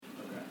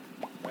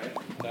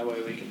That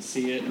way we can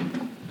see it.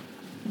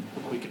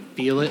 We can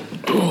feel it.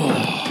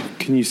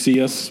 Can you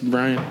see us,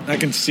 Brian? I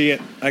can see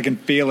it. I can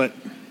feel it.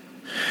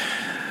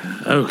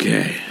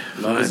 Okay.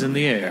 Love is in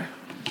the air.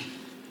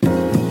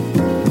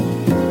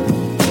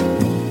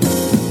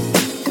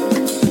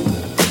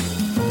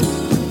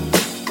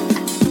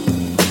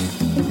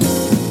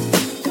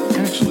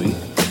 Actually,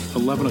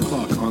 11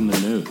 o'clock on the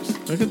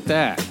nose. Look at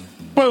that.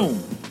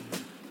 Boom.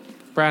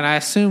 Brian, I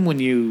assume when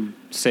you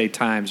say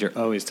times, you're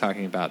always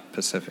talking about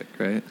Pacific,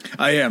 right?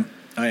 I am.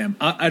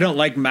 I don't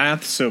like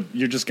math, so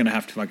you're just going to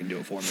have to fucking do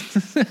it for me.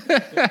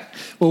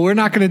 Well, we're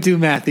not going to do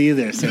math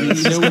either, so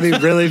it's going to be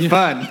really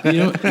fun.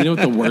 You know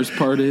what the worst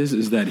part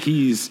is that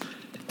he's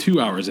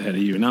 2 hours ahead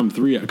of you, and I'm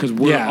 3 because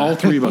all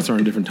three of us are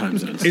in different time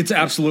zones. It's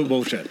absolute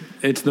bullshit.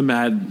 It's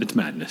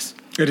madness.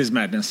 It is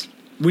madness.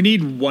 We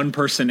need one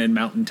person in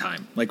Mountain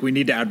Time. Like, we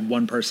need to add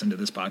one person to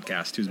this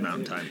podcast who's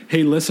Mountain Time.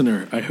 Hey,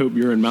 listener, I hope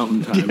you're in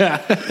Mountain Time.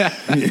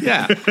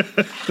 Yeah.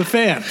 The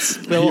fans.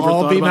 They'll You ever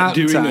all thought be about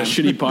Mountain doing Time. a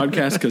shitty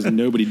podcast? Because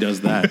nobody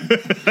does that.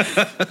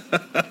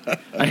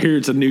 I hear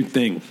it's a new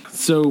thing.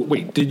 So,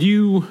 wait, did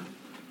you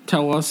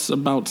tell us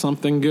about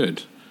something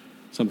good?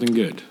 Something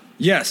good.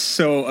 Yes,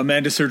 so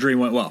Amanda's surgery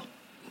went well.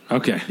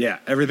 Okay. Yeah,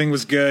 everything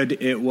was good.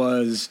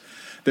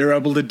 They were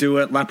able to do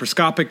it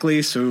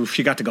laparoscopically, so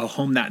she got to go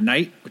home that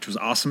night, which was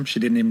awesome.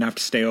 She didn't even have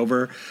to stay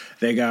over.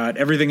 They got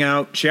everything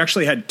out. She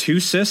actually had 2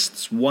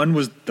 cysts. One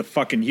was the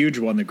fucking huge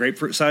one, the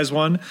grapefruit size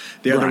one.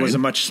 The other was a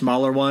much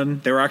smaller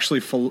one. They were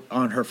actually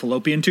on her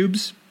fallopian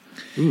tubes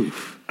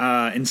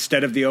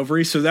instead of the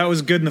ovary. So that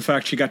was good in the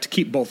fact she got to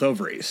keep both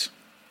ovaries.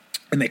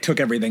 And they took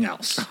everything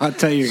else. I'll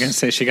tell you, you're going to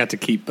say she got to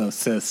keep both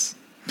cysts.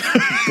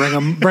 Bring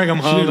them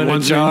home in a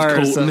One's jar.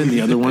 name's Colton and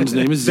the other one's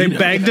name is They Zeno.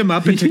 bagged them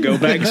up into go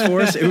bags for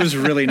us. It was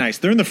really nice.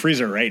 They're in the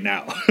freezer right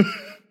now.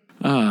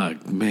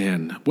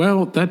 Man.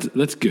 Well,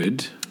 that's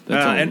good.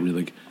 That's all and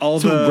really.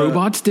 all so the-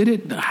 robots did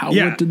it.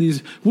 Yeah.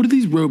 What do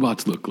these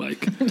robots look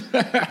like?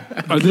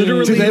 Are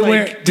Literally,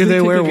 Do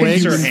they wear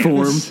wings? her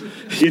Form. hands.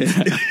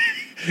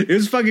 It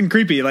was fucking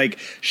creepy. Like,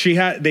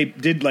 they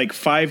did like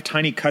 5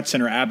 tiny cuts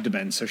in her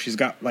abdomen, so she's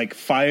got like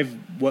 5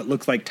 what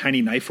look like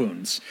tiny knife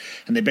wounds,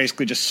 and they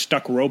basically just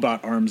stuck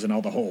robot arms in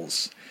all the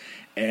holes,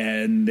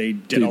 and they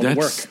did all the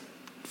work.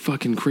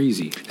 Fucking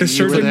crazy. The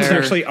surgeon was there.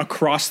 actually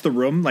across the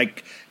room,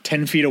 like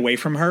 10 feet away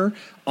from her,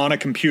 on a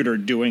computer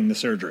doing the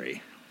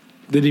surgery.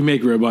 Did he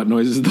make robot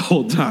noises the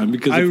whole time?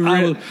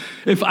 Because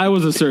if I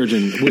was a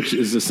surgeon, which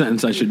is a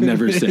sentence I should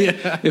never say,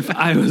 if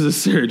I was a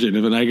surgeon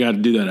and I got to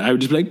do that, I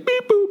would just be like,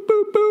 beep, boop,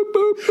 boop, boop,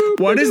 boop, boop.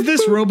 Why does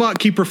this robot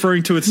keep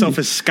referring to itself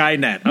as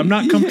Skynet? I'm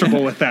not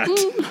comfortable with that.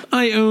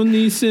 I own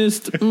these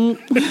cysts.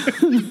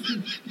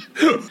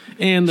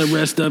 And the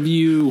rest of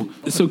you.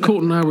 So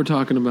Colton and I were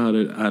talking about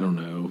it. I don't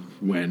know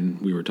when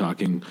we were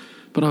talking.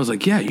 But I was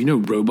like, yeah,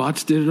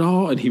 robots did it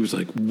all? And he was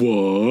like,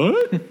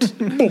 what?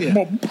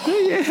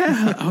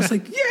 Yeah. I was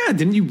like, yeah,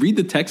 didn't you read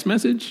the text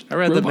message? I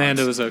read robots. that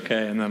Manda was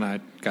okay, and then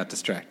I got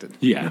distracted.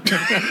 Yeah.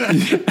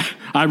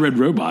 I read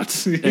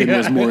robots and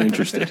was more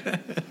interested.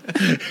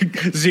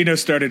 Zeno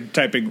started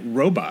typing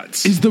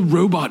robots. Is the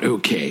robot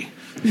okay?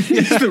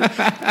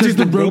 Does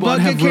the robot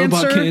have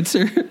robot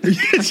cancer?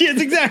 yes,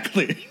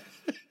 exactly.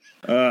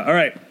 All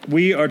right.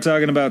 We are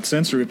talking about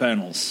sensory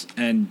panels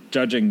and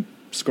judging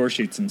score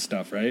sheets and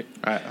stuff, right?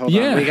 All right, hold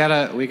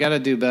on. We gotta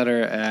do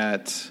better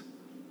at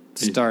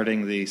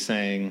starting the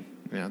saying.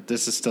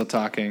 This is still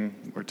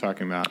talking. We're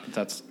talking about.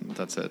 That's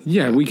it.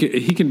 Yeah,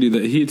 he can do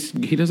that.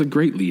 He does a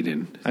great lead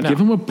in. I know. Give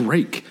him a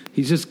break.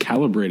 He's just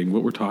calibrating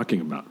what we're talking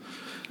about.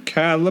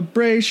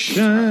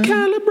 Calibration.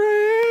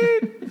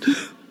 Calibrate.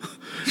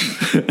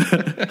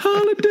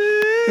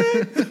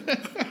 Holiday.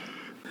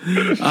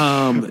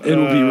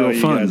 It'll be real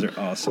fun. You guys are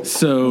awesome.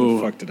 So, where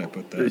the fuck did I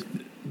put that?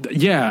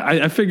 Yeah,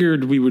 I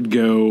figured we would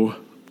go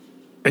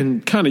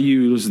and kind of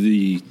use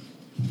the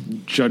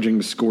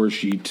judging score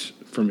sheet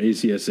from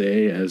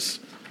ACSA as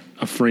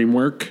a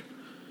framework.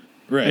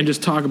 Right. And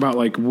just talk about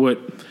like what,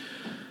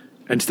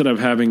 instead of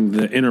having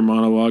the inner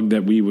monologue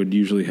that we would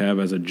usually have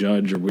as a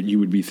judge, or what you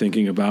would be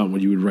thinking about, what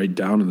you would write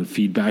down, and the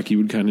feedback you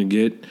would kind of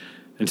get,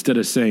 instead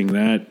of saying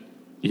that,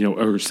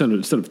 or instead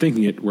of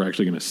thinking it, we're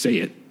actually going to say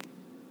it.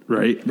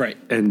 Right? Right.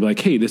 And like,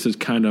 hey, this is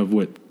kind of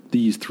what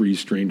these 3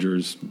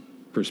 strangers'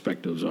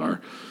 perspectives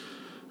are.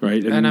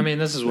 Right? And I mean,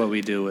 this is what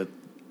we do with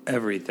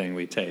everything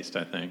we taste,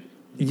 I think.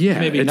 Yeah.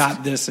 Maybe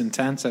not this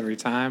intense every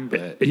time,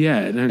 but yeah,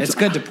 and it's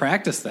good to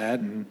practice that.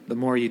 And the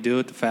more you do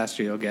it, the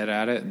faster you'll get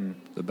at it, and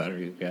the better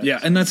you get. Yeah,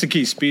 and that's the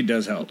key. Speed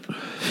does help.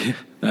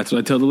 That's what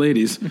I tell the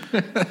ladies.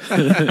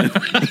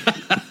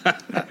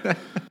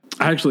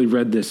 I actually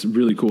read this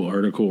really cool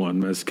article on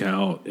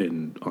mezcal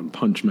on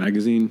Punch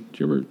magazine. Did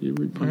you ever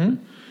read Punch?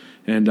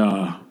 Mm-hmm. And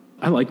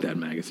I like that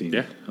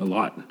magazine a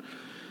lot.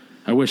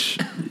 I wish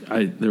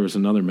there was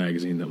another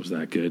magazine that was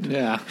that good.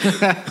 Yeah.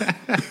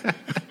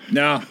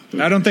 No,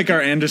 I don't think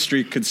our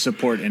industry could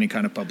support any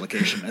kind of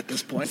publication at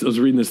this point. I was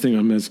reading this thing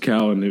on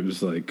mezcal, and it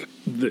was like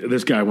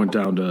this guy went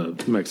down to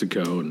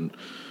Mexico, and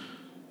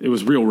it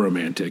was real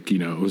romantic.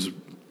 It was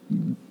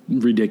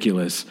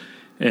ridiculous.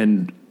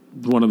 And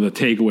one of the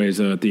takeaways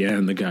at the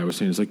end, the guy was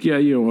saying, it's like, yeah,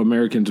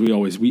 Americans,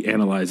 we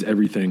analyze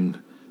everything.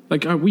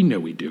 Like, we know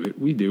we do it.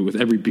 We do with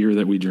every beer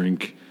that we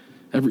drink,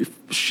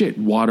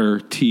 water,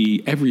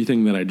 tea,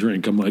 everything that I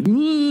drink. I'm like,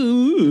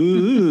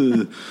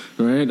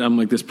 right? I'm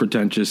like this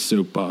pretentious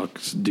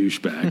soapbox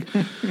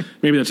douchebag.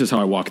 Maybe that's just how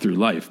I walk through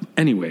life.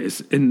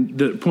 Anyways, and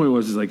the point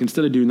was, is like,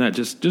 instead of doing that,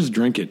 just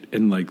drink it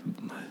and like,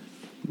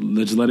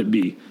 let's let it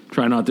be.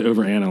 Try not to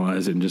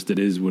overanalyze it, and just it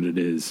is what it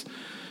is.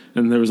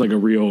 And there was like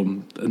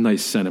a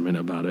nice sentiment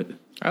about it.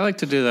 I like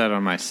to do that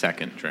on my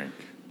second drink.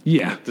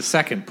 Yeah. The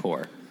second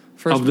pour.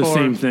 First of the pour,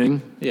 same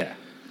thing? Yeah.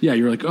 Yeah,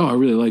 you're like, oh, I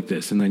really like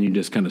this. And then you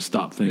just kind of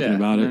stop thinking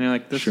about it. And you're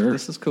like, this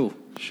is cool.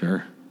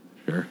 Sure.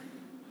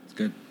 It's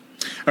good.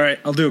 All right,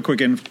 I'll do a quick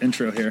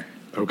intro here.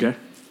 Okay.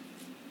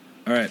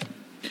 All right.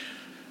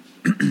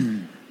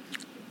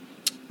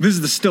 This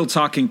is the Still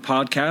Talking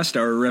Podcast,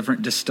 our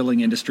irreverent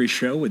distilling industry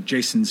show with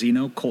Jason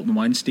Zeno, Colton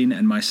Weinstein,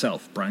 and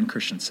myself, Brian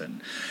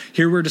Christensen.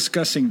 Here we're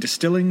discussing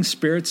distilling,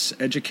 spirits,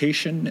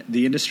 education,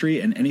 the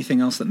industry, and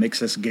anything else that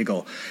makes us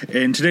giggle.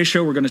 In today's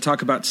show, we're going to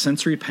talk about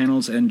sensory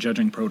panels and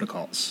judging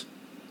protocols.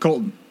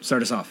 Colton,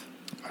 start us off.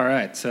 All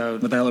right. So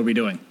what the hell are we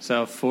doing?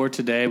 So for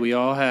today, we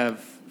all have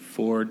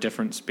 4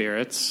 different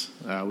spirits.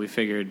 We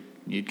figured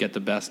you'd get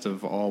the best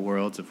of all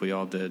worlds if we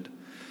all did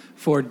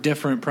 4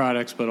 different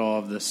products, but all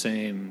of the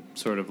same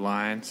sort of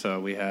line.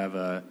 So we have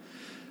a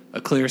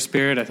clear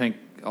spirit. I think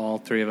all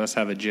 3 of us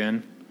have a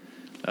gin.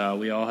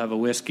 We all have a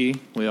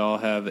whiskey. We all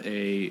have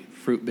a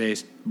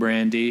fruit-based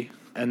brandy.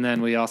 And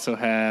then we also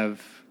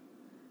have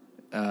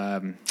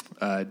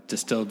a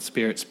distilled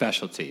spirit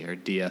specialty, or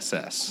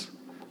DSS.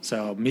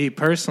 So me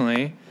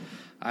personally,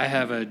 I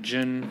have a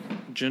Gin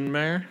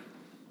Mare.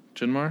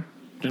 Is that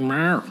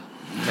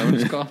what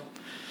it's called?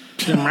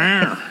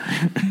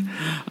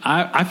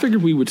 I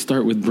figured we would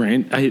start with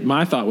brand.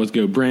 My thought was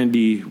go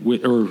brandy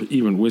or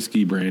even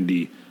whiskey,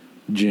 brandy,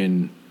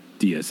 gin,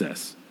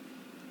 DSS.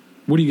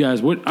 What do you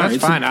guys? What? That's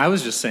fine. I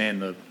was just saying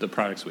the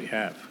products we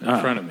have in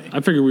front of me. I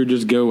figured we would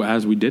just go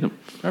as we did them.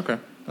 Okay,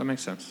 that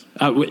makes sense.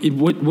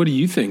 What do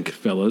you think,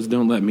 fellas?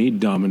 Don't let me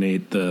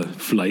dominate the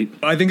flight.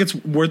 I think it's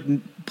worth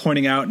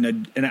pointing out in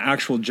an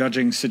actual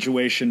judging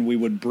situation, we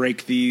would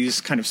break these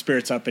kind of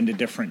spirits up into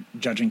different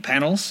judging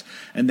panels,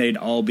 and they'd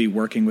all be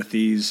working with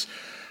these,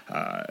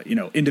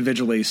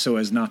 individually, so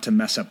as not to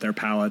mess up their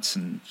palates,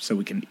 and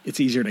so it's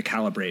easier to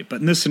calibrate.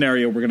 But in this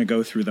scenario, we're going to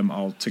go through them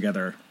all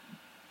together,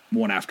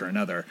 one after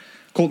another.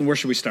 Colton, where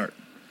should we start?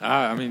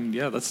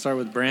 Let's start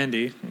with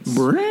brandy.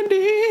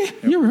 Brandy,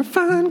 you're a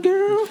fine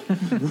girl.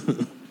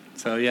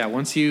 So,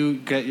 once you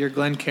get your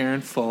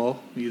Glencairn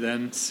full, you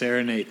then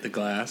serenade the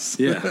glass.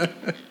 Yeah.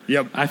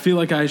 Yep. I feel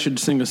like I should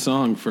sing a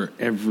song for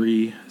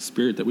every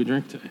spirit that we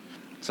drink today.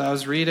 So I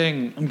was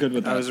reading... I'm good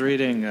with that. I was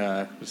reading,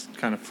 just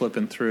kind of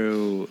flipping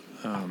through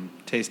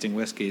Tasting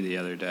Whiskey the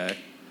other day.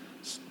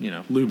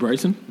 Lou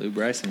Bryson? Lou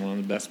Bryson, one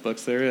of the best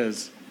books there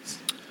is.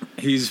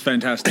 He's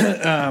fantastic.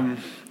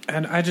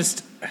 And I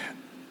just,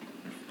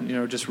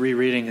 just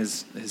rereading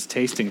his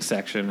tasting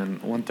section,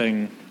 and one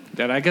thing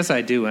that I guess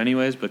I do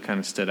anyways, but kind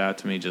of stood out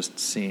to me just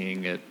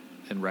seeing it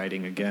and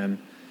writing again.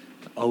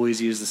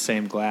 Always use the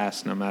same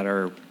glass, no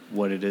matter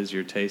what it is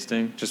you're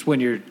tasting. Just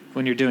when you're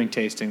doing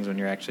tastings, when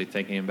you're actually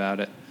thinking about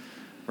it,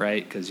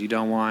 right? Because you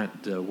don't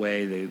want the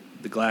way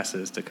the glass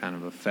is to kind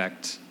of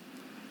affect.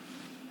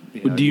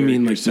 Do you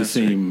mean like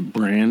sensory. The same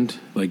brand,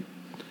 like?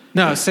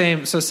 No,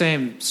 same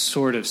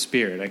sort of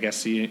spirit. I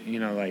guess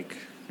like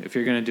if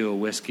you're going to do a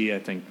whiskey, I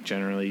think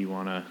generally you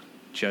want to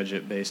judge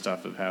it based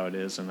off of how it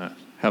is and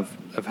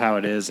how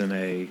it is in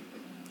a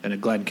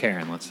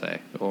Glencairn, let's say,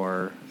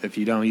 or if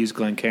you don't use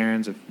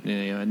Glencairns,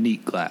 a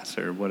neat glass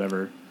or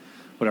whatever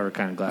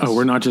kind of glass. Oh,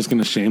 we're not just going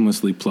to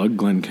shamelessly plug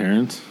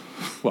Glencairns.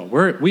 Well,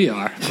 we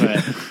are,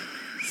 but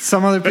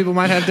some other people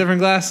might have different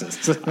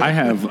glasses. I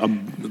have a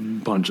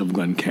bunch of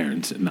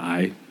Glencairns, and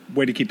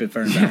way to keep it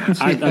fair and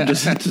balanced.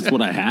 That's just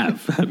what I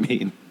have. I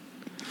mean,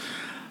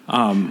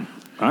 all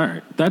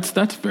right, that's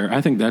fair. I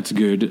think that's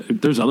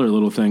good. There's other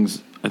little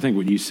things. I think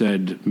what you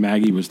said,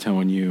 Maggie was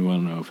telling you. I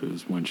don't know if it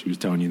was when she was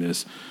telling you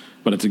this,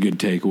 but it's a good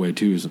takeaway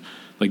too. Is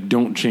like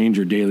don't change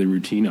your daily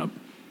routine up.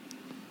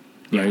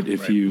 Right?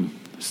 If you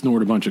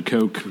snort a bunch of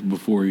Coke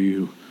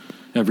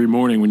every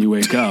morning when you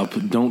wake up,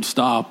 don't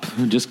stop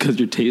just because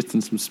you're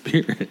tasting some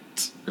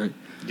spirits. Right?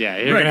 Yeah,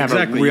 you're gonna have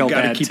a real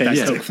bad taste.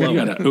 You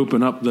got to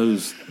open up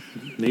those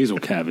nasal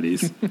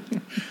cavities.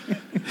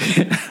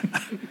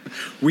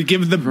 We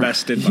give the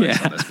best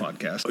advice on this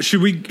podcast.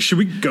 Should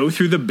we go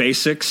through the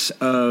basics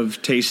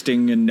of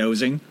tasting and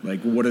nosing?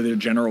 Like, what are the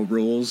general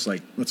rules?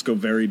 Like, let's go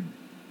very,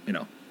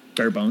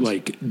 bare bones.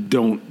 Like,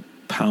 don't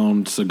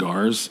pound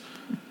cigars.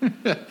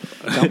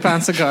 Don't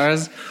pound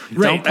cigars.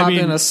 Don't pop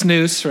in a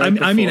snooze.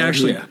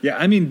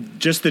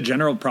 Just the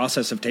general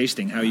process of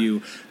tasting, how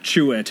you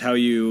chew it, how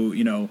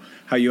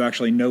you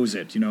actually nose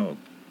it.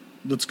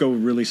 Let's go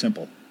really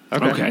simple.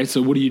 Okay.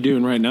 So what are you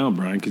doing right now,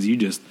 Brian? Because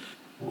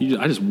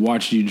I just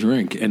watched you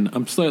drink, and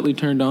I'm slightly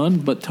turned on,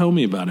 but tell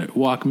me about it.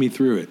 Walk me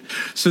through it.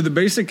 So the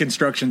basic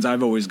instructions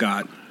I've always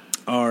got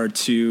are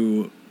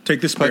to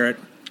take the spirit,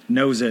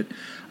 nose it,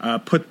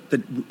 Put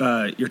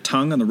your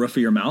tongue on the roof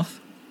of your mouth.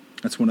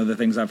 That's one of the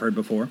things I've heard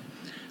before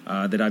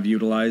that I've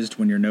utilized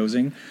when you're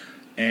nosing.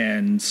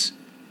 And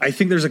I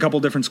think there's a couple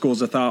different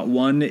schools of thought.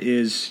 One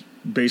is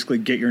basically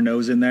get your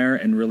nose in there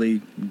and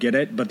really get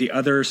it. But the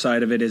other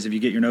side of it is if you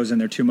get your nose in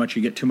there too much,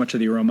 you get too much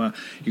of the aroma,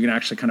 you can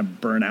actually kind of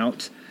burn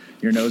out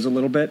your nose a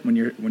little bit when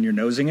you're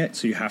nosing it.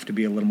 So you have to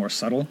be a little more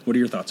subtle. What are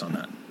your thoughts on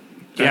that?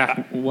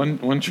 Yeah,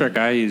 one trick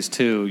I use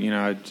too,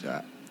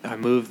 I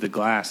move the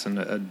glass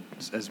in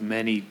as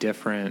many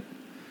different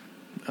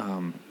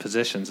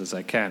positions as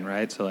I can,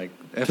 right? So like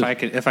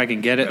if I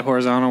can get it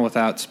horizontal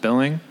without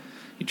spilling,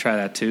 you try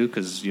that too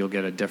because you'll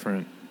get a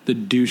different. The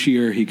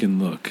douchier he can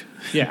look.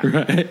 Yeah.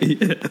 Right?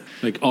 Yeah.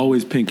 Like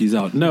always pinkies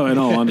out. No, in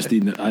all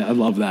honesty, I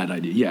love that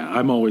idea. Yeah,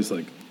 I'm always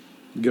like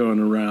going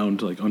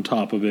around like on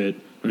top of it.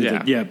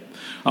 Yeah.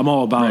 I'm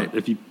all about right.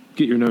 If you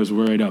get your nose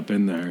right up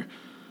in there,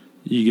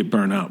 you get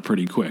burnt out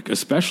pretty quick,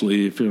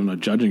 especially if you're on a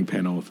judging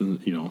panel.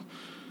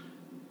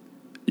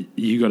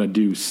 You got to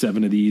do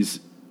 7 of these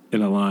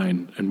in a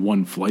line and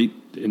one flight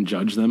and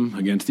judge them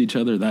against each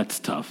other. That's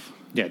tough.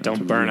 Yeah,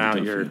 don't burn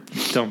out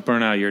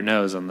your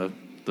nose on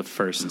the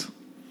first.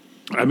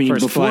 I mean,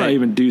 first before flight. I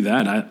even do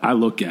that, I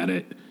look at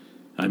it.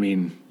 I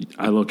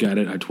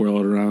twirl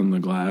it around the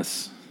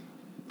glass.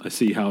 I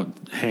see how it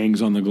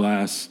hangs on the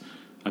glass.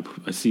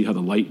 I see how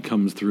the light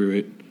comes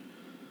through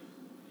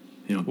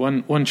it.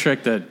 One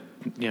trick that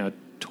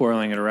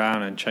twirling it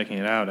around and checking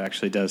it out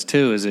actually does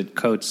too is it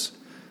coats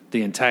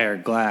the entire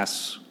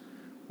glass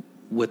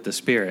with the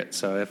spirit.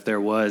 So if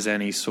there was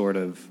any sort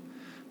of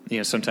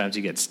sometimes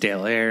you get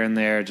stale air in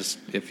there, just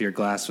if your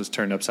glass was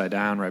turned upside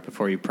down right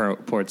before you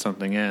poured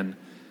something in,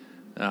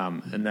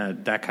 and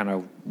that kind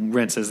of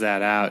rinses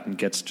that out and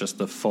gets just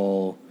the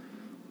full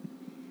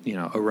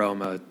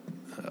aroma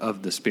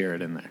of the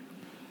spirit in there.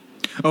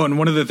 Oh, and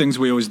one of the things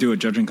we always do at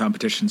judging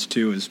competitions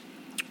too is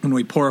when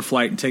we pour a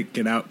flight and take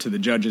it out to the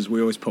judges, we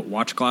always put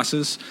watch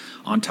glasses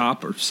on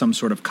top or some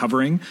sort of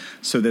covering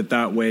so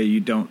that way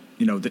you don't,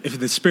 if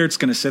the spirit's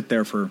going to sit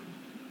there for,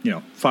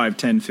 5,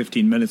 10,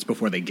 15 minutes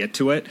before they get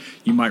to it,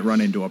 you might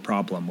run into a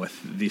problem with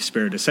the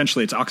spirit.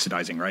 Essentially, it's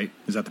oxidizing, right?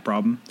 Is that the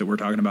problem that we're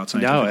talking about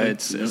scientifically? No,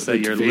 it's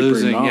that you're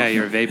losing,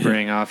 you're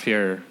vaporing off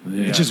your...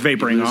 Yeah. It's just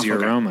vaporing off your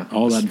aroma.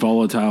 All that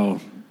volatile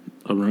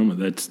aroma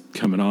that's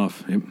coming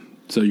off.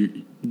 So,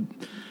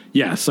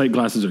 sight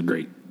glasses are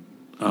great.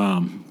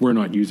 We're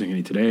not using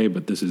any today,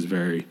 but this is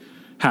very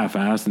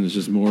half-assed, and it's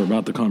just more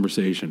about the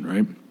conversation,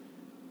 right?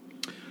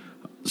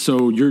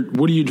 So,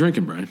 what are you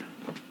drinking, Brian?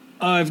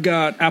 I've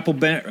got apple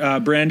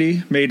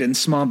brandy made in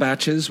small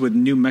batches with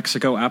New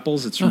Mexico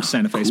apples. It's from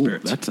Santa Fe cool.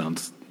 Spirits. That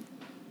sounds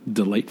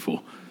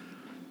delightful.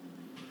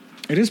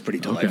 It is pretty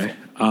delightful.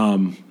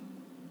 Okay.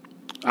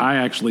 I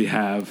actually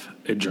have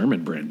a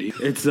German brandy.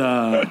 It's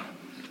Osbach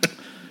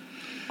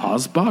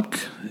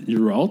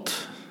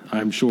Uralt.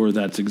 I'm sure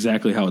that's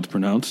exactly how it's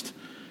pronounced.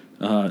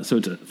 So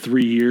it's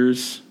 3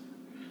 years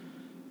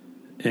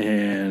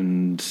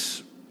and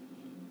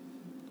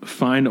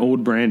fine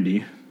old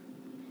brandy.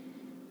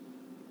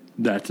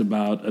 That's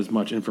about as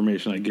much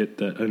information I get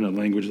that in a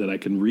language that I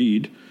can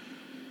read.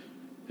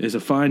 Is a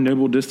fine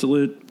noble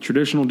distillate,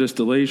 traditional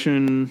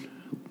distillation.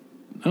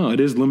 Oh, it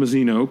is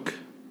Limousin oak.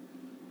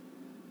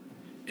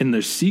 In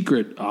the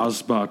secret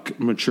Osbach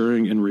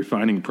maturing and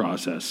refining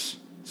process.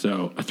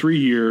 So a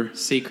 3-year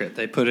secret.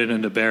 They put it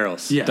into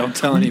barrels. Yeah, don't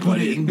tell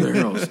anybody. In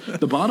barrels.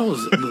 The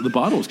bottle's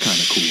kind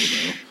of cool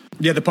though.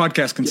 Yeah, the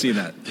podcast can see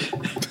that.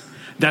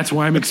 That's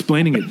why I'm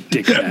explaining it,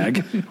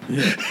 dickbag.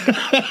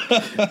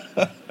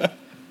 Yeah.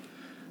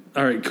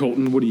 All right,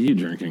 Colton, what are you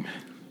drinking?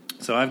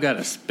 So I've got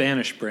a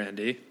Spanish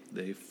brandy,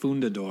 the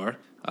Fundador.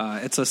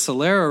 It's a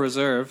Solera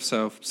Reserve,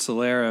 so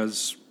Solera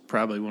is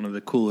probably one of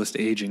the coolest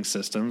aging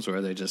systems where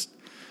they just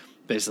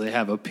basically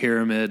have a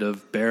pyramid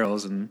of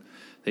barrels and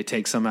they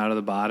take some out of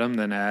the bottom,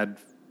 then add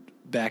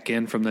back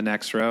in from the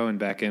next row and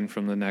back in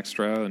from the next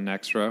row and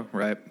next row,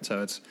 right?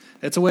 So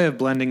it's a way of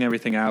blending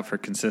everything out for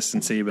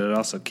consistency, but it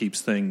also keeps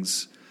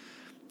things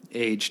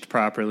aged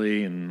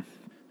properly. And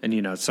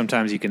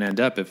sometimes you can end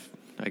up, if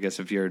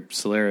your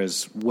Solera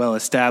is well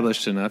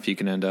established enough, you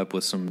can end up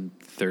with some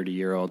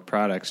 30-year-old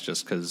products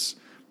just because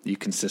you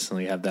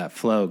consistently have that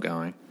flow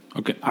going.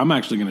 Okay, I'm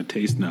actually going to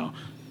taste now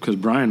because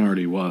Brian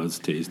already was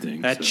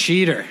tasting. That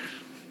cheater.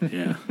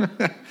 Yeah.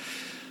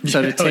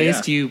 So to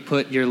taste, you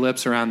put your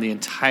lips around the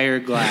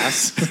entire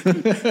glass. You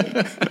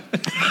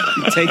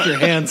take your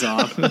hands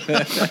off.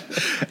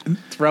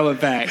 Throw it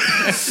back.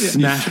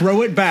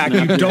 Throw it back.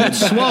 You don't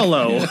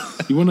swallow. Yeah.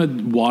 You want to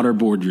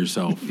waterboard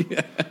yourself.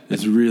 Yeah.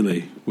 Is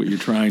really what you're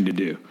trying to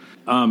do.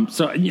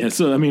 So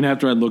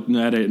after I looked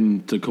at it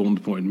and to Colton's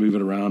point, move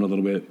it around a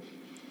little bit,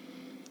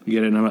 you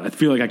get it. And I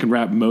feel like I can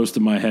wrap most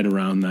of my head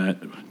around that.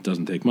 It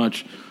doesn't take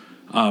much.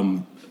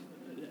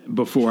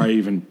 Before I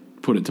even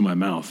put it to my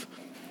mouth.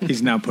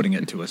 He's now putting it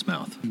into his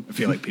mouth. I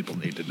feel like people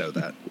need to know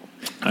that.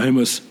 I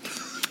almost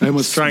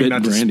spit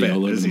brandy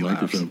all over the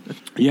microphone.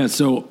 Yeah,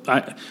 so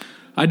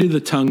I did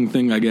the tongue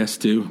thing, I guess,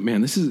 too.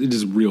 Man, it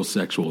is real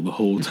sexual the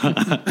whole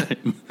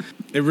time.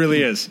 It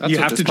really is. That's you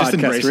what have this to just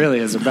podcast embrace really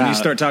it. is When about. you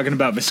start talking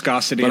about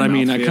viscosity. But and I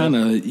mean, I mouthfeel. kind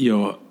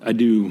of, I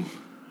do,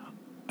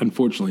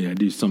 unfortunately, I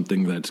do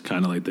something that's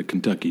kind of like the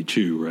Kentucky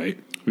Chew, right?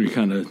 Where you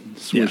kind of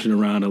swish it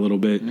around a little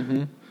bit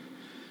and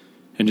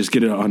just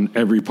get it on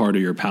every part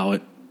of your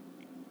palate.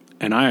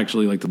 And I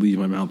actually like to leave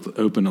my mouth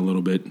open a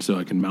little bit so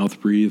I can mouth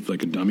breathe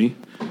like a dummy,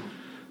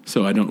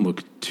 so I don't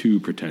look too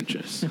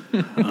pretentious.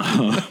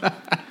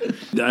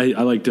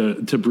 I like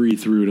to breathe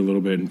through it a little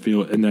bit and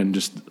feel it, and then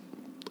just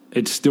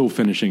it's still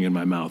finishing in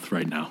my mouth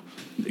right now.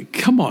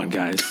 Come on,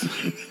 guys.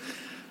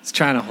 It's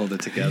trying to hold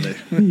it together.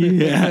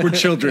 Yeah. We're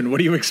children. What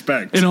do you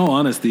expect? In all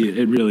honesty,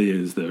 it really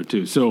is, though,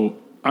 too. So,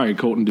 all right,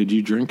 Colton, did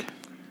you drink?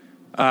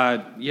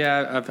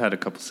 Yeah, I've had a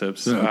couple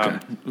sips. Oh, okay.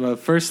 Well,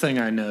 first thing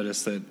I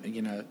noticed that,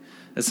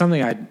 it's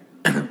something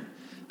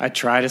I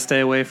try to stay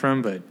away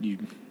from, but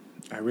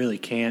I really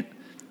can't.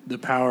 The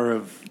power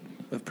of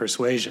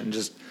persuasion.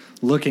 Just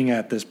looking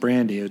at this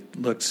brandy, it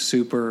looked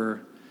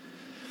super.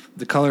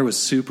 The color was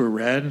super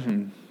red,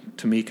 and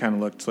to me, kind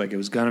of looked like it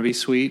was gonna be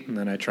sweet. And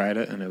then I tried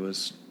it, and it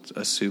was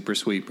a super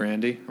sweet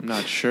brandy. I'm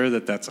not sure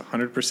that that's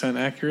 100%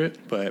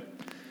 accurate, but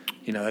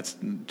that's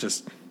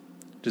just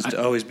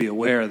to always be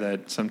aware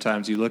that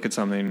sometimes you look at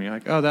something and you're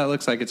like, oh, that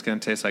looks like it's going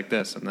to taste like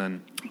this, and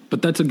then.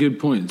 But that's a good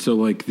point. So,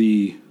 like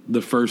the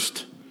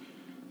first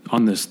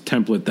on this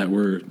template that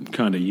we're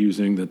kind of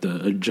using that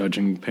the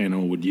judging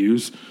panel would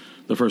use,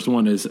 the first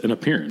one is an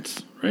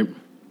appearance, right?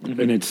 Mm-hmm.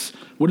 And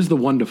what is the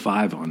 1 to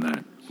 5 on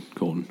that,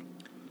 Colton?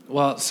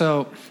 Well,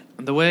 so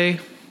the way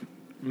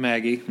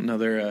Maggie,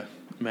 another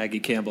Maggie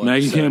Campbell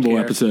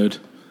episode.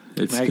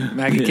 It's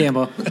Maggie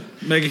Campbell.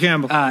 Maggie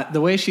Campbell.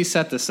 The way she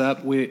set this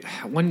up,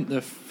 when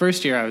the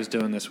first year I was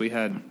doing this, we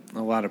had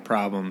a lot of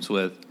problems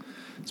with,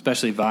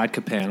 especially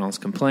vodka panels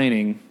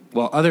complaining.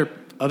 Well,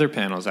 other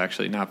panels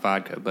actually, not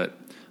vodka, but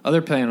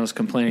other panels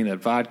complaining that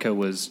vodka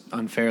was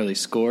unfairly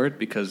scored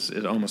because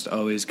it almost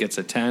always gets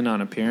a 10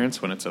 on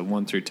appearance when it's a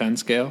 1 through 10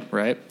 scale,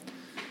 right?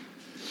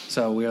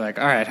 So we were like,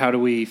 all right, how do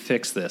we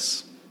fix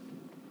this?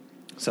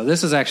 So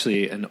this is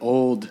actually an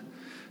old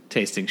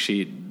tasting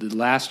sheet. The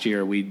last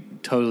year we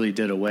totally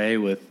did away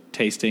with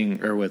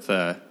tasting, or with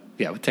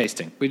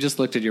tasting. We just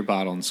looked at your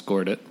bottle and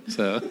scored it.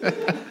 So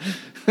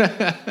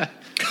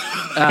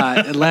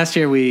last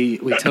year we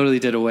totally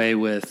did away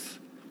with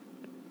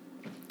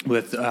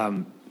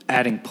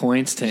adding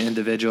points to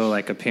individual,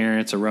 like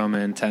appearance, aroma,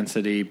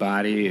 intensity,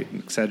 body,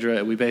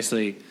 etc.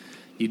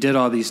 You did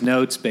all these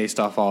notes based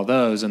off all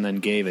those and then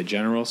gave a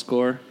general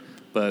score.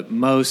 But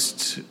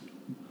most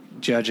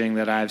judging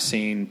that I've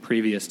seen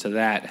previous to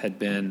that had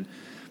been,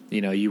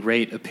 you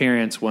rate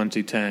appearance 1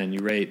 through 10,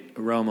 you rate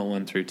aroma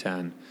 1 through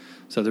 10.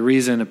 So the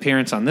reason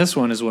appearance on this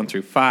one is 1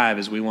 through 5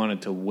 is we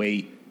wanted to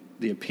weight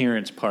the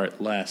appearance part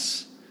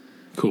less.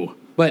 Cool.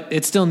 But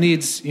it still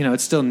needs,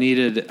 it still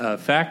needed a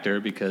factor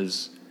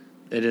because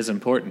it is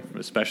important,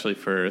 especially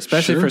for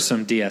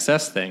some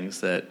DSS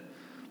things that,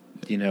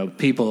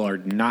 people are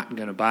not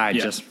going to buy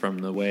just from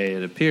the way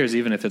it appears,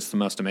 even if it's the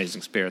most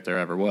amazing spirit there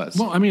ever was.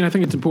 Well, I mean, I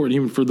think it's important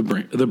even for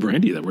the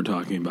brandy that we're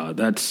talking about.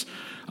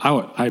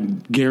 I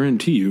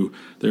guarantee you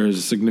there is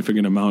a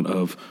significant amount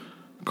of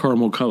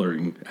caramel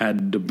coloring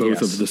added to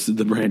both of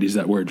the brandies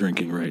that we're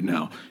drinking right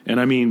now. And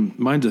I mean,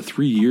 mine's a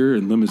 3-year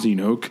in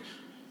Limousine Oak,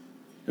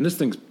 and this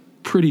thing's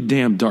pretty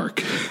damn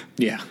dark.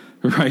 Yeah.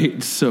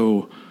 Right?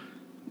 So,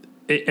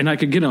 and I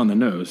could get on the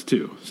nose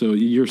too. So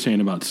you're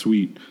saying about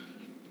sweet.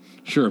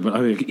 Sure, but I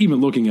mean, even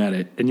looking at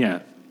it,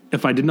 and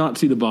if I did not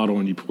see the bottle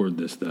when you poured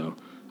this, though,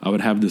 I would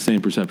have the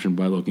same perception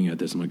by looking at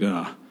this. I'm like,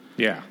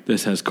 yeah,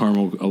 this has a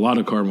lot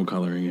of caramel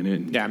coloring in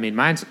it. Yeah, I mean,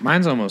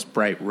 mine's almost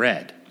bright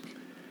red.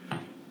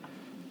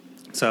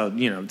 So,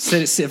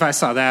 if I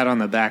saw that on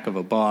the back of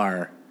a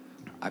bar,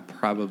 I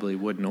probably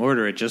wouldn't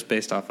order it just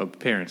based off of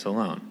appearance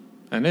alone.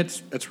 And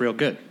it's real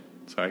good.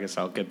 So I guess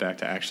I'll get back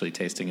to actually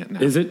tasting it now.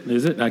 Is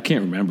it? I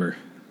can't remember.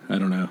 I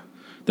don't know.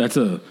 That's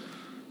a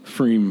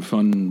Freem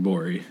Fun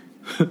Bory.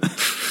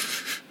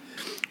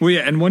 Well,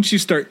 yeah, and once you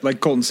start, like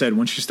Colton said,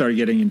 once you start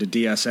getting into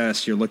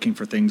DSS, you're looking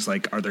for things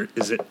like,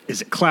 is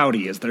it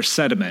cloudy? Is there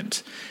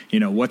sediment?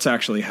 What's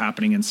actually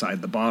happening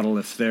inside the bottle?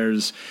 If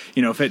there's,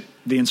 the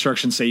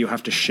instructions say you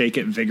have to shake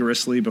it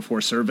vigorously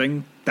before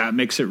serving, that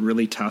makes it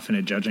really tough in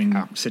a judging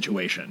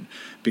situation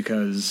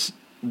because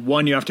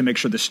one, you have to make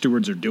sure the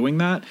stewards are doing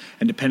that,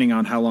 and depending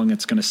on how long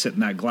it's going to sit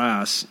in that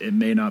glass, it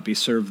may not be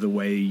served the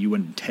way you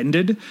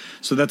intended.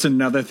 So that's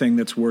another thing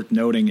that's worth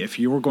noting. If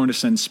you're going to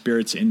send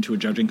spirits into a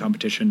judging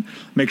competition,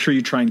 make sure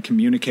you try and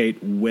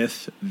communicate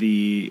with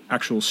the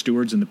actual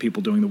stewards and the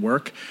people doing the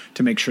work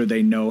to make sure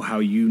they know how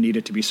you need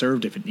it to be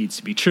served, if it needs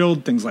to be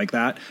chilled, things like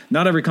that.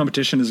 Not every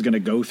competition is going to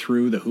jump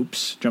through the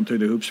hoops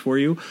for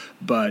you,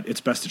 but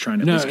it's best to try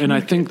and at least communicate. And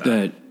I think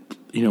that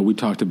we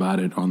talked about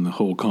it on the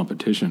whole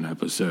competition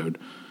episode,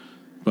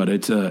 but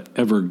it's a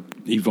ever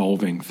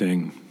evolving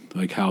thing,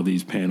 like how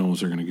these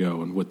panels are going to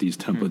go and what these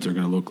templates are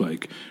going to look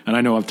like. And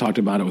I know I've talked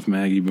about it with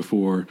Maggie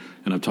before,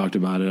 and I've talked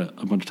about it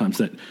a bunch of times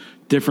that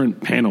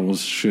different panels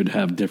should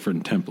have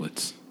different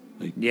templates.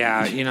 Like,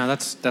 Yeah,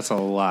 that's a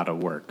lot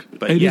of work.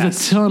 But it yes,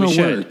 is a ton we of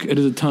should. work. It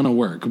is a ton of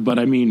work. But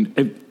I mean,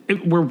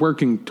 we're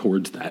working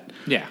towards that.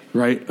 Yeah.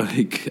 Right?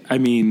 Like, I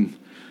mean,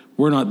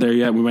 we're not there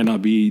yet. We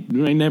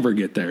may never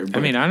get there. But I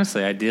mean,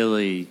 honestly,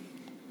 ideally,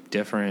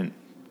 different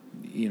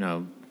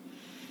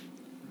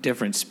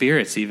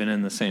spirits, even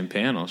in the same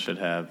panel, should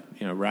have,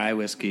 rye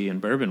whiskey and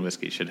bourbon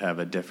whiskey should have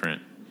a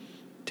different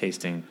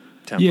tasting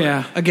template.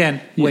 Yeah.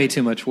 Again, way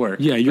too much work.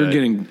 Yeah, you're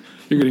but-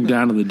 getting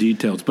down to the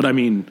details. But I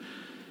mean,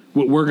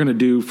 what we're going to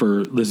do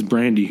for this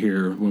brandy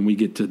here when we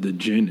get to the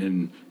gin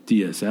and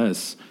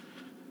DSS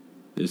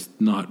is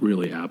not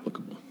really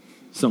applicable.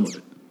 Some of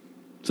it.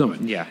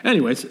 Yeah.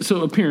 Anyways,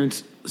 so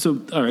appearance.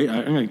 So, all right,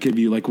 I'm going to give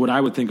you like what I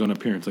would think on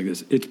appearance like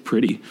this. It's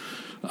pretty.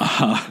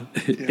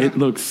 It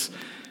looks,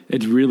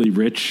 it's really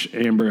rich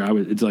amber.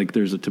 It's like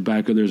there's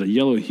a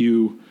yellow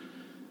hue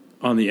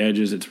on the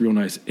edges. It's real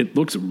nice. It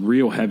looks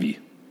real heavy,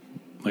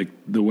 like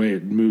the way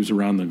it moves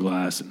around the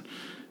glass and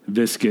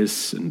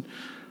viscous. And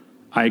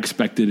I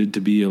expected it to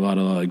be a lot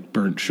of like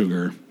burnt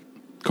sugar,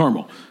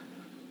 caramel.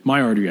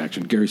 Maillard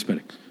reaction, Gary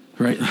Spinning,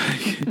 right?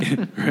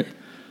 Right.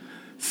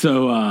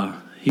 So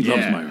he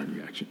loves Maillard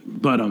reaction,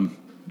 but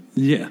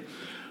yeah.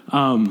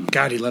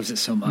 God, he loves it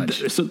so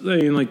much. So I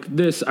mean, like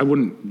this, I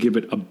wouldn't give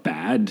it a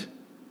bad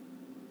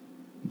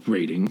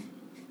rating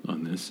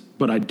on this,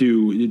 but I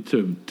do.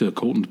 To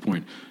Colton's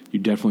point, you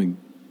definitely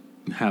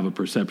have a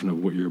perception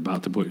of what you're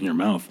about to put in your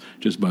mouth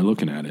just by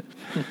looking at it.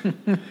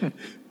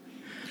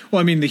 Well,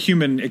 I mean, the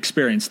human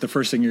experience, the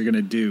first thing you're going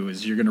to do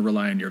is you're going to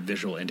rely on your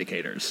visual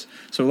indicators.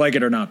 So like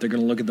it or not, they're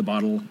going to look at the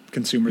bottle.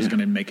 Consumers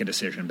going to make a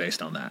decision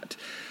based on that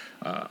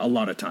a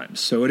lot of times.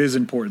 So it is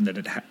important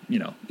that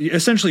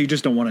essentially you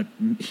just don't want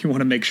to, you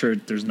want to make sure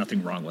there's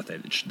nothing wrong with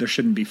it. There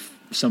shouldn't be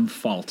some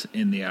fault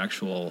in the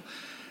actual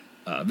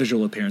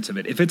visual appearance of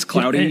it. If it's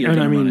cloudy, you're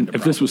going to run into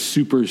if this was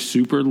super,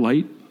 super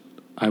light,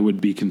 I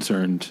would be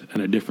concerned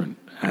in a different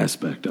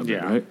aspect of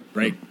it, right?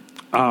 Right.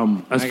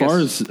 As far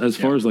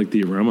as like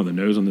the aroma, the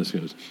nose on this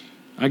goes,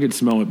 I could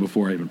smell it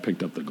before I even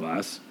picked up the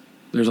glass.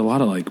 There's a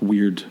lot of like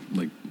weird,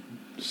 like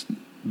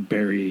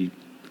berry.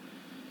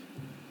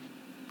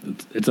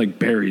 It's like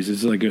berries.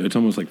 It's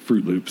almost like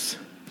Fruit Loops.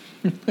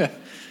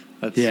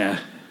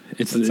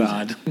 It's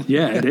odd.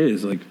 Yeah, it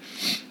is like.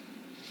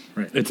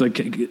 Right. It's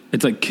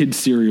like kid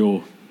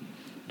cereal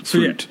fruit. So,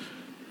 yeah.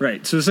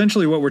 Right. So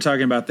essentially what we're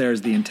talking about there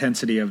is the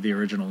intensity of the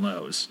original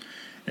nose.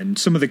 And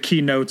some of the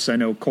key notes I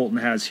know Colton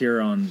has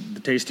here on the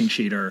tasting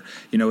sheet are,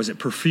 is it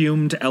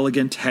perfumed,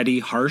 elegant, heady,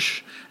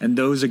 harsh? And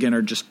those, again,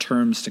 are just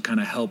terms to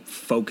kind of help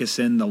focus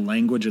in the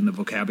language and the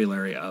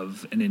vocabulary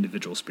of an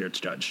individual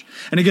spirits judge.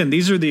 And again,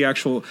 these are the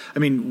actual,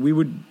 we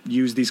would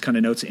use these kind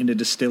of notes in a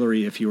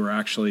distillery if you were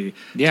actually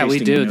Yeah, we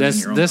tasting do. and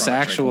nosing your own This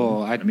product,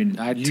 actual, right?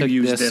 I you took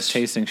use this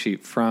tasting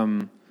sheet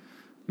from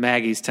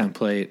Maggie's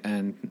template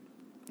and,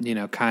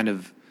 kind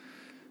of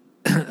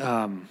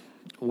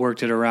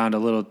worked it around a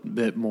little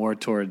bit more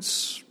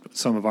towards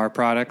some of our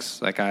products.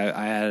 Like I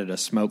added a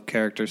smoke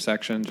character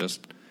section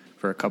just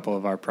for a couple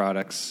of our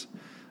products.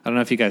 I don't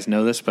know if you guys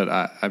know this, but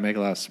I make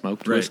a lot of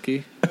smoked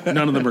whiskey.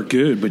 None of them are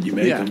good, but you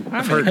make them.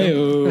 I've heard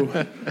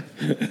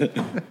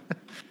them.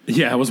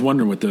 Yeah, I was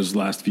wondering what those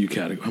last few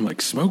categories. I'm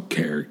like, smoke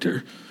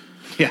character.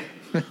 Yeah.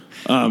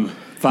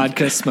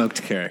 Vodka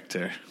smoked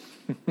character.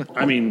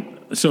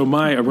 So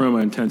my aroma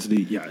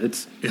intensity,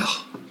 it's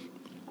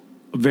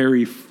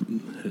very,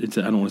 I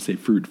don't want to say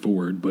fruit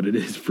forward, but it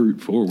is fruit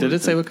forward. Did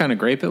it say what kind of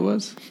grape it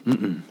was?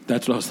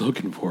 That's what I was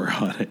looking for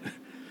on it.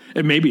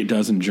 And maybe it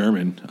does in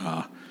German.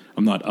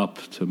 I'm not up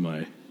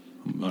to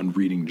on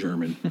reading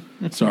German.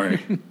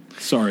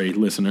 Sorry,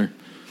 listener.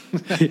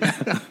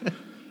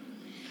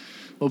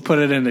 We'll put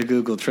it into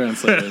Google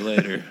Translator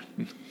later.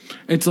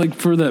 It's like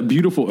for that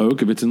beautiful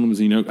oak, if it's in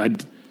Limousine oak,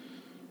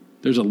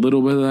 there's a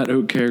little bit of that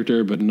oak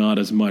character, but not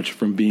as much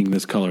from being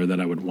this color that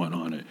I would want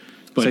on it.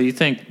 But so you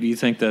think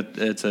that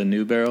it's a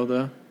new barrel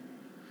though?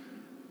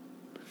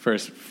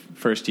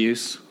 First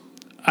use?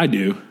 I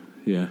do,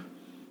 yeah.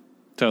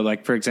 So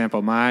like for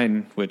example,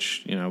 mine,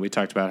 which we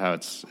talked about how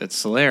it's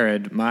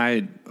Solarid,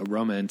 my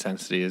aroma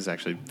intensity is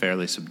actually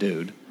fairly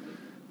subdued.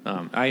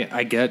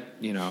 I get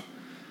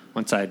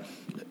once I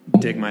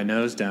dig my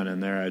nose down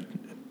in there,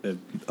 it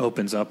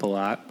opens up a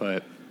lot.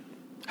 But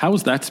how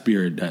was that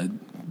spirit,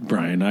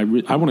 Brian? I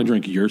want to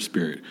drink your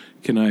spirit.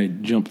 Can I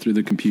jump through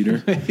the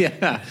computer?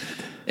 Yeah.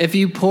 If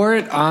you pour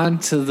it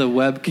onto the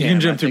webcam, you can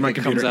jump through my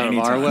computer. computer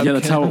Comes out of our webcam. Yeah,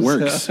 that's how it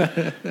works.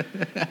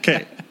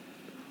 Okay.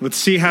 Let's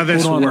see how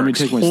this Hold on, let me works.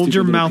 take my Hold stupid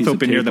your little mouth piece of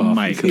open near tape the off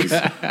mic. because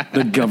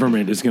the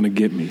government is going to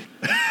get me.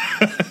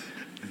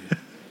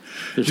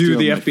 Dude,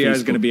 the FBI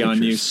is going to be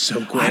on you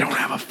so quick. I don't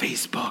have a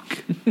Facebook.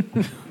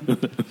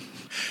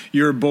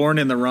 You were born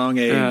in the wrong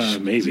age.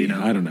 Maybe.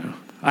 I don't know.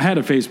 I had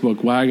a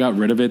Facebook. Why I got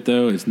rid of it,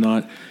 though, it's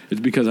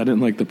because I didn't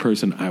like the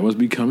person I was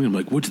becoming. I'm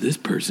like, what's this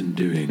person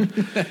doing?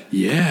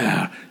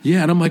 Yeah.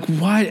 And I'm like,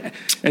 why?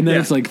 And then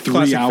it's like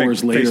 3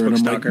 hours later, and I'm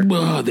stalker.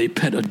 like, oh, they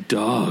pet a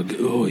dog.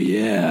 Oh,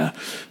 yeah.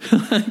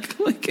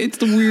 like, it's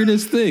the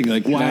weirdest thing.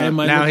 Like, why am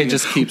I Now he looking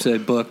just at- keeps a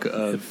book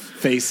of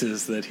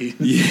faces that he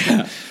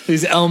Yeah.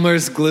 these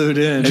Elmer's glued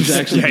in. It's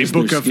actually just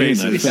book their of skin.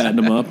 faces. I fatten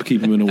them up,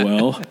 keep them in a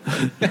well,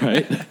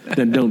 right?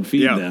 Then don't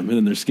feed Yeah. them, and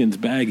then their skin's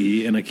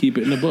baggy, and I keep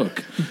it in a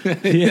book.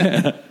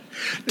 Yeah.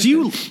 Do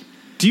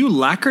you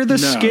lacquer the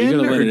No, you skin,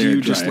 gotta let or it do air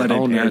you just dry. let it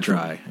All air natural.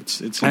 dry?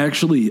 It's I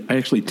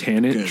actually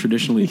tan it, Good.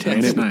 traditionally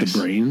tan That's it with nice. the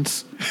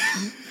brains.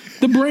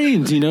 The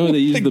brains, they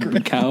use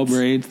the cow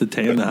brains to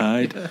tan the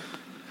hide.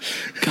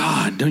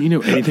 God, don't you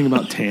know anything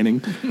about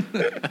tanning?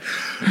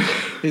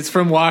 He's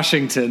from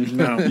Washington.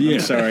 no. Yeah. I'm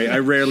sorry, I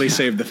rarely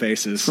save the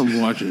faces. From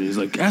watching, he's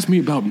like, ask me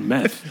about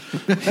meth.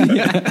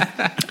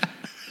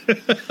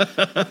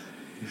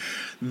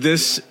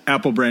 This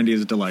apple brandy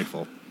is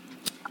delightful.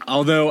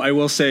 Although I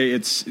will say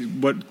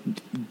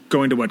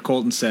going to what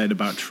Colton said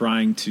about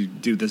trying to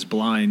do this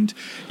blind,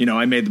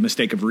 I made the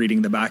mistake of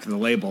reading the back of the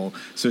label.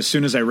 So as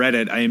soon as I read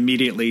it, I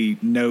immediately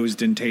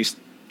nosed and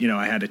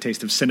I had a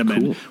taste of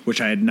cinnamon, Cool. which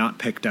I had not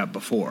picked up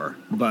before.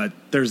 But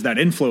there's that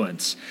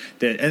influence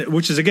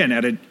which is again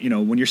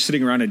when you're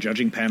sitting around a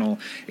judging panel,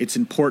 it's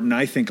important,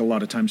 I think, a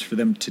lot of times for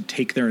them to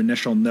take their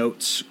initial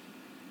notes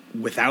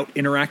without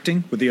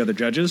interacting with the other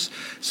judges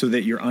so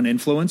that you're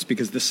uninfluenced,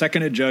 because the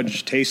second a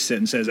judge tastes it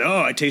and says,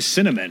 oh, I taste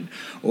cinnamon,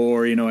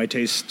 or, I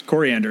taste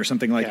coriander or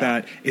something like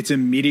that, it's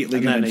immediately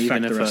And going then to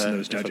affect even the rest of if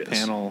those judges. a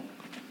panel,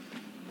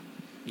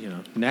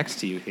 next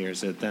to you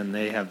hears it, then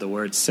they have the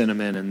word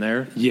cinnamon in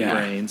their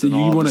brains, and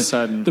all of a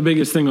sudden, the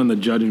biggest thing on the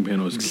judging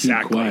panel is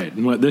Exactly. keep quiet.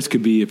 And what this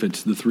could be, if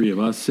it's the three of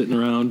us sitting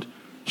around,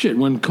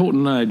 when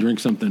Colton and I drink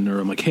something,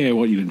 or I'm like, hey, I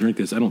want you to drink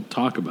this, I don't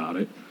talk about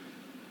it,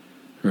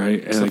 right?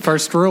 it's the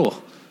first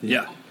rule.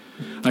 Yeah.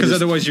 I Because just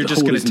otherwise you're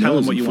just hold going to his tell him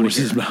nose what and you want force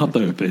to his hear. mouth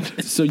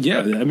open. So yeah,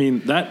 I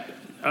mean that.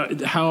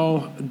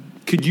 How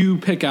could you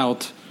pick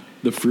out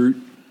the fruit?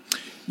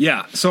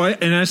 Yeah. So,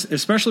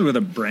 especially with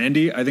a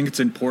brandy, I think it's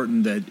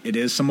important that it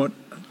is somewhat,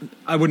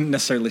 I wouldn't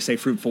necessarily say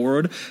fruit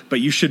forward, but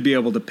you should be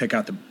able to pick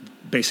out the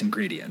base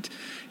ingredient.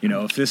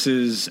 If this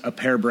is a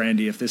pear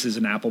brandy, if this is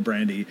an apple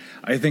brandy,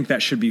 I think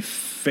that should be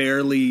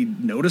fairly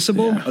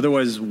noticeable. Yeah.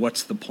 Otherwise,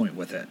 what's the point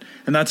with it?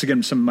 And that's,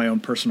 again, some of my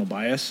own personal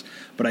bias.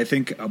 But I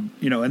think,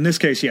 in this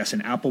case, yes,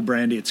 an apple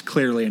brandy, it's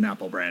clearly an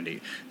apple brandy.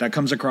 That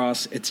comes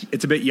across, it's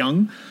a bit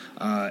young.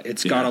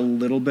 It's got a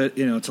little bit,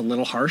 it's a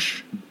little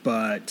harsh,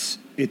 but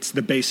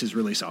the base is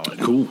really solid.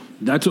 Cool.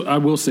 That's what I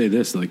will say.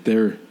 This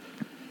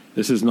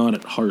this is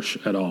not harsh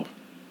at all.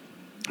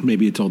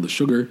 Maybe it's all the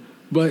sugar,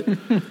 but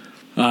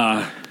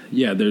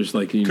yeah, there's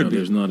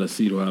there's not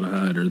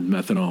acetaldehyde or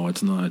methanol.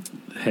 It's not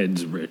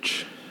heads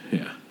rich.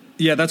 Yeah.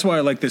 Yeah, that's why I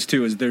like this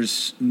too. Is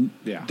there's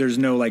Yeah.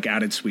 no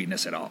added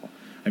sweetness at all.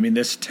 I mean,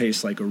 this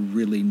tastes like a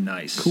really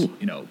nice, Cool.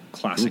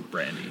 classic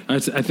brandy. I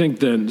think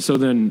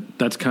then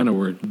that's kind of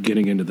where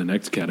getting into the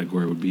next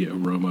category would be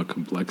aroma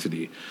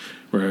complexity,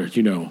 where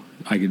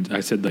I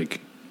said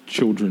like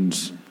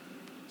children's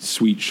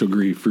sweet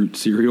sugary fruit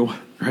cereal,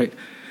 right?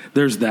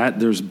 There's that.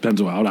 There's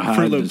benzoaldehyde,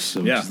 Fruit Loops,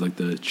 which is like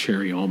the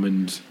cherry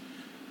almonds.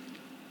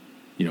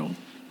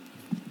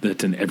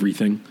 That's in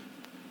everything.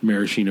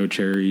 Maraschino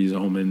cherries,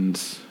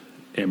 almonds,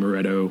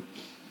 amaretto.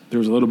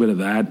 There's a little bit of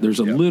that. There's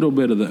a little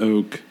bit of the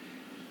oak.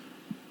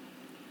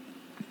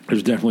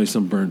 There's definitely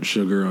some burnt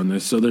sugar on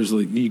this. So there's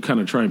you kind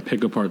of try and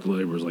pick apart the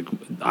flavors. Like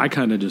I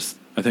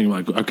think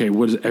like, okay,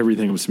 what is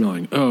everything I'm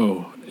smelling?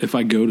 Oh, if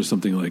I go to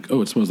something like,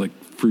 oh, it smells like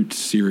fruit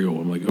cereal.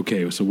 I'm like,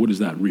 okay, so what is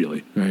that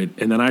really? Right.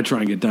 And then I try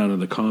and get down to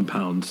the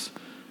compounds,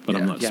 but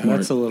I'm not Yeah, smart.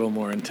 that's a little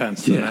more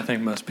intense than Yeah. I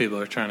think most people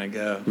are trying to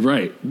go.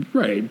 Right.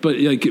 But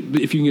like,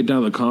 if you can get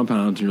down to the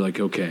compounds, and you're like,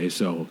 okay,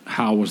 so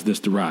how was this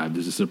derived?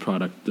 Is this a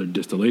product of their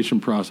distillation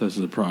process? Is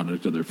it a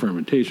product of their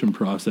fermentation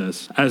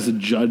process? As a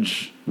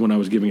judge, when I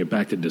was giving it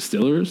back to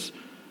distillers,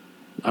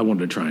 I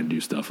wanted to try and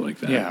do stuff like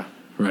that. Yeah.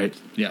 Right.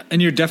 Yeah,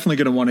 and you're definitely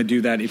going to want to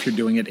do that if you're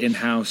doing it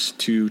in-house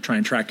to try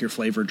and track your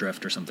flavor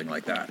drift or something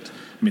like that.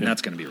 I mean,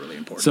 that's going to be really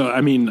important. So, I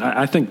mean,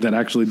 I think that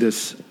actually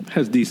this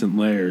has decent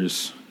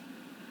layers,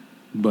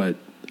 but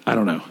I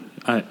don't know.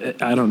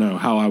 I don't know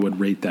how I would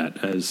rate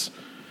that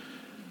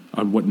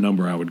on what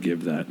number I would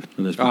give that.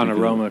 In this On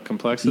particular- aroma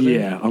complexity?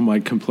 Yeah, on my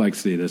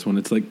complexity of this one.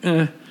 It's like,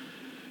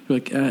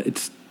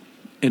 it's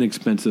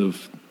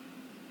inexpensive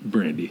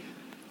brandy.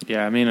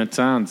 Yeah, I mean, it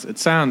sounds.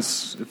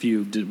 If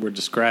you were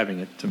describing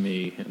it to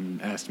me and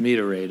asked me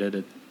to rate it,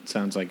 it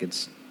sounds like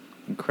it's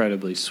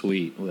incredibly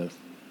sweet with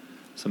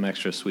some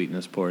extra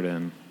sweetness poured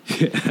in.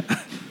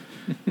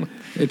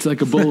 It's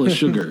like a bowl of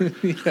sugar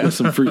with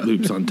some Fruit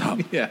Loops on top.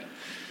 Yeah,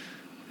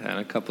 and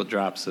a couple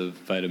drops of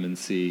vitamin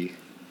C.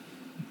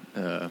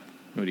 What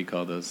do you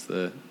call those?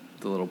 The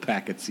little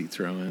packets you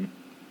throw in.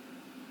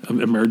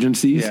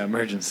 Emergencies? Yeah,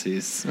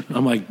 emergencies.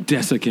 I'm like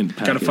desiccant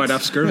packets. Got to fight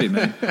off scurvy,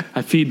 man.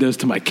 I feed those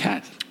to my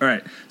cat. All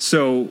right,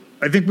 so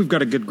I think we've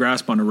got a good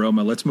grasp on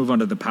aroma. Let's move on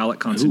to the palate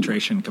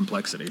concentration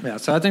complexity. Yeah,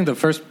 so I think the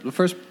first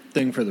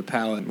thing for the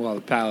palate,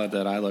 the palate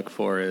that I look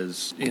for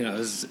is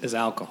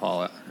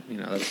alcohol.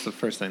 That's the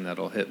first thing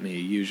that'll hit me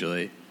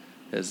usually.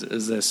 Is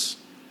this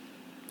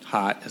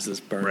hot? Is this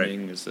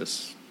burning? Right. Is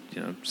this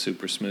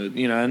super smooth?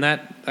 And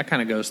that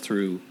kind of goes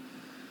through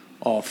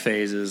all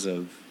phases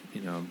of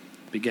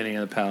beginning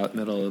of the palate,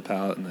 middle of the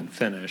palate, and then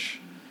finish.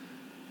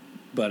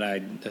 But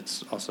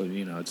it's also,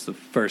 it's the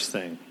first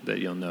thing that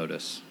you'll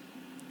notice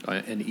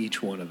in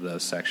each one of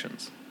those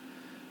sections.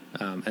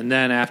 And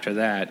then after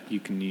that, you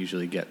can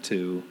usually get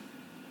to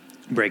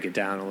break it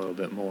down a little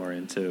bit more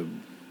into,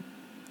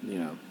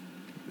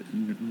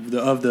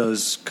 of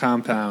those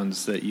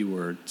compounds that you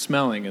were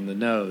smelling in the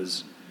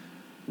nose,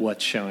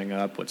 what's showing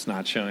up, what's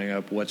not showing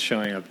up, what's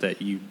showing up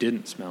that you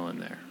didn't smell in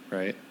there,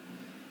 right?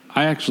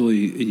 I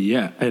actually,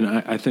 and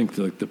I think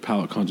the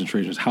palate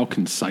concentration is how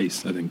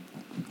concise. I think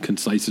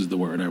concise is the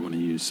word I want to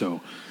use.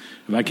 So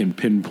if I can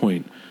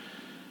pinpoint,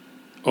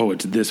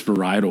 it's this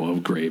varietal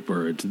of grape,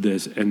 or it's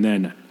this, and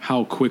then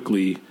how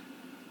quickly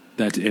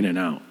that's in and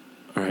out.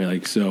 All right,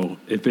 like, so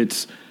if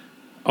it's,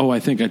 I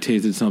think I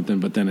tasted something,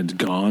 but then it's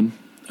gone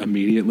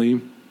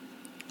immediately,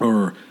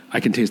 or I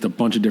can taste a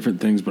bunch of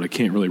different things, but I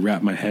can't really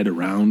wrap my head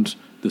around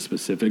the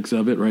specifics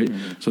of it, right?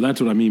 Mm-hmm. So that's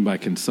what I mean by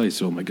concise.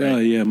 So I'm like,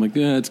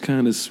 it's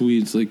kind of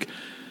sweet. It's like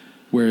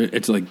where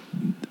it's like,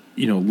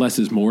 less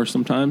is more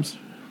sometimes,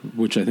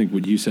 which I think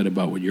what you said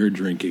about what you're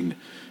drinking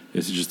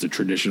is just a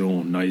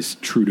traditional, nice,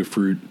 true to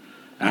fruit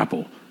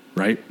apple,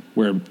 right?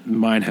 Where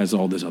mine has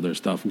all this other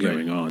stuff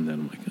going on.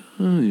 Then I'm like,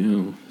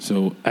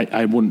 So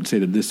I wouldn't say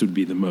that this would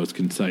be the most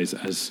concise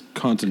as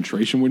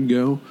concentration would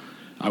go.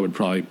 I would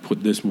probably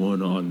put this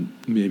one on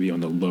maybe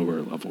on the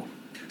lower level.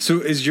 So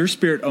is your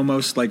spirit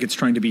almost like it's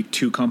trying to be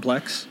too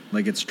complex?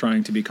 Like it's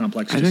trying to be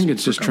complex? I think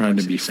it's just trying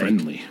to be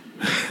friendly.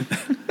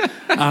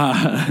 Which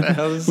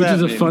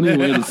is a funny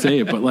way to say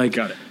it, but like,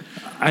 got it.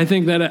 I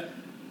think that,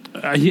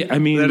 I think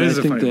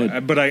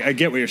that, but I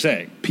get what you're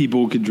saying.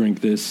 People could drink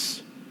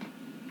this,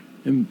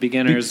 and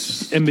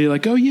beginners, and be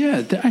like, I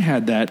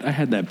had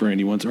that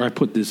brandy once, or I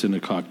put this in a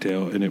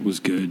cocktail and it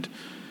was good,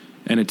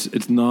 and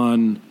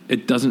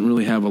it doesn't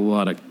really have a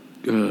lot of,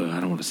 I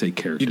don't want to say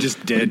character. You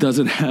just did. It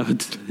doesn't have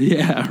it.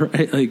 Yeah,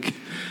 right. Like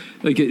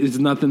it's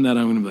nothing that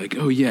I'm going to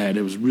be like,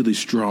 it was really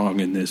strong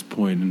in this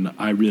point, and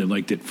I really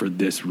liked it for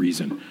this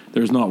reason.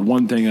 There's not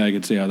one thing I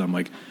could say out of I'm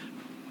like,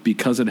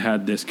 because it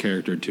had this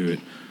character to it.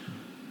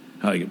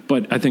 I like it.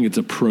 But I think it's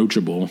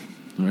approachable,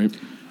 right?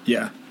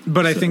 Yeah.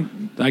 But I think,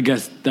 I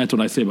guess that's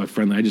what I say by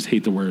friendly. I just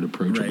hate the word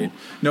approachable. Right.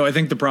 No, I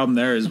think the problem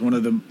there is one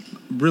of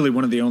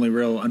the only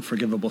real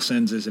unforgivable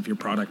sins is if your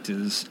product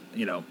is,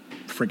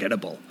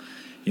 forgettable.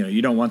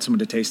 You don't want someone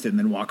to taste it and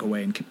then walk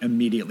away and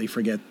immediately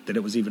forget that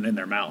it was even in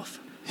their mouth.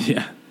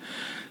 Yeah.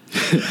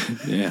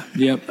 Yeah.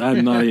 Yep.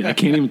 I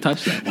can't even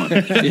touch that one.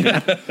 Yeah.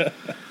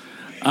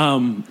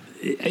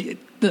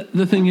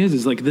 The thing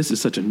is like, this is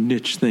such a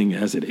niche thing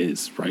as it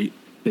is, right?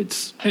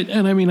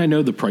 And I mean, I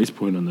know the price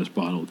point on this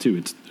bottle too.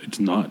 It's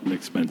not an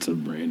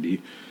expensive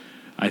brandy.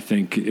 I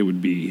think it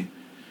would be,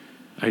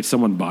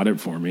 someone bought it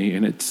for me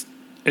and it's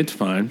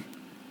fine.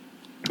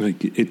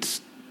 Like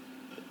it's,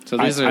 so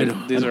these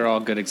are all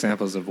good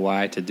examples of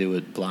why to do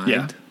it blind.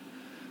 Yeah.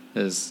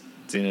 As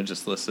Zena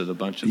just listed a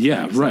bunch of things.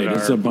 Yeah, right.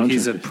 It's a bunch.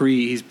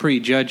 He's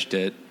prejudged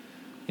it,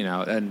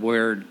 and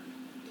we're,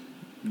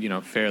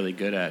 fairly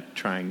good at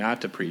trying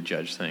not to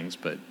prejudge things.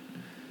 But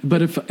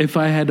if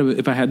I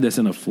had this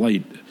in a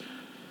flight,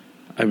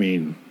 I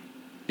mean,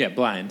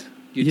 blind.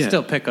 You'd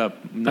still pick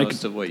up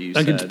most of what you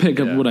said. I could pick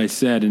up what I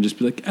said and just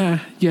be like,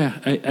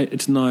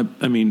 it's not.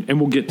 I mean, and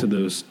we'll get to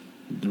those.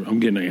 I'm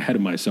getting ahead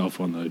of myself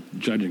on the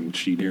judging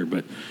sheet here,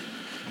 but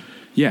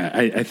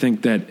I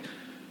think that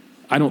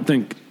I don't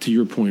think, to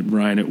your point,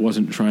 Brian, it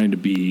wasn't trying to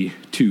be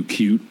too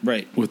cute,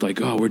 right? With like,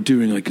 we're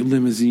doing like a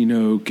limousine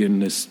oak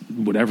and this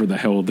whatever the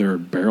hell they're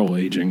barrel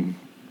aging,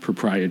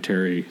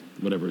 proprietary,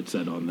 whatever it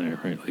said on there,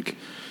 right? Like,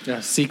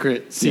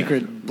 secret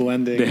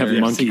blending. They have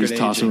monkeys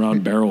tossing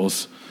around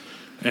barrels.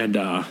 And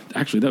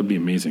actually, that would be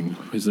amazing.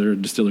 Is there a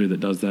distillery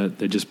that does that?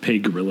 They just pay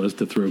gorillas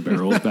to throw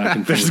barrels back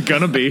and forth. There's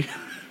gonna be.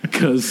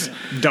 Because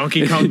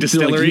Donkey Kong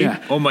Distillery,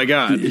 oh my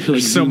God,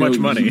 there's so much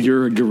money.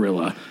 You're a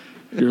gorilla.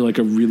 You're like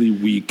a really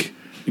weak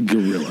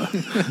gorilla.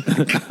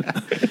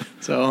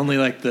 So only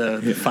like the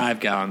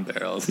 5-gallon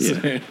barrels.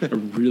 Yeah, a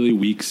really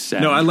weak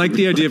set. No, I like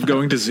the idea of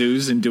going to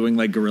zoos and doing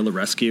like gorilla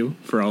rescue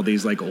for all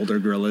these like older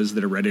gorillas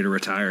that are ready to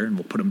retire, and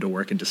we'll put them to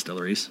work in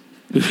distilleries.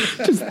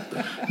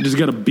 just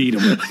got to beat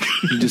them.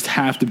 You just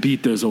have to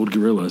beat those old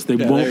gorillas. They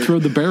won't throw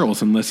the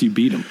barrels unless you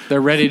beat them.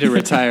 They're ready to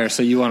retire,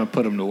 so you want to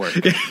put them to work.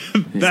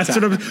 That's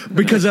what I'm,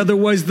 because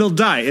otherwise they'll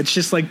die. It's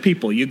just like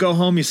people. You go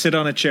home, you sit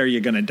on a chair,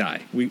 you're going to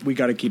die. We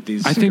got to keep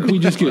these. I think we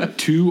just get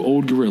 2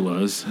 old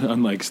gorillas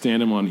and like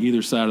stand them on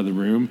either side of the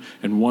room,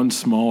 and one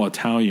small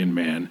Italian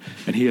man,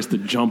 and he has to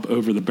jump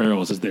over the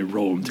barrels as they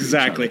roll them to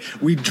exactly. each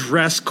other. We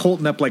dress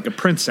Colton up like a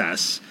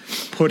princess,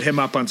 put him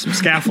up on some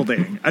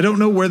scaffolding. I don't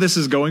know where this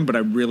is going, but I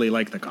really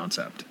like the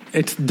concept.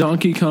 It's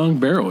Donkey Kong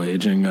barrel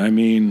aging. I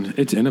mean,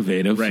 it's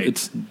innovative. Right.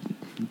 It's,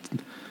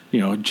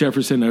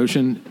 Jefferson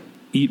Ocean,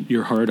 eat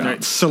your heart out. Right.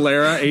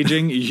 Solera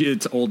aging,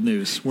 it's old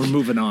news. We're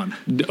moving on.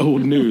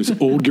 Old news,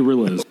 old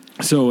gorillas.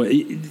 So,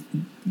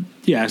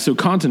 so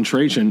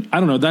concentration, I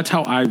don't know, that's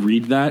how I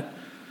read that.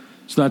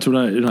 So that's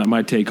what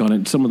my take on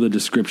it. Some of the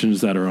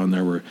descriptions that are on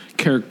there were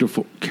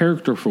characterful.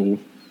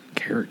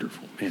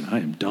 man, I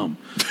am dumb.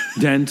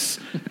 Dense,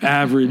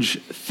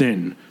 average,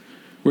 thin.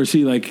 Where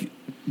see, like,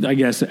 I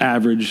guess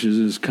average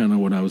is kind of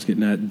what I was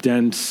getting at.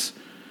 Dense,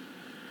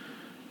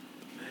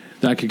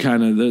 that could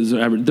kind of,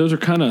 those are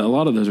kind of, a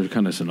lot of those are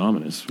kind of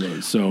synonymous.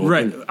 Right? So,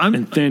 right.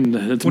 And thin,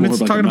 that's when more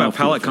it's like talking about mouthfeel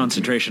palate thing.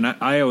 concentration,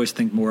 I always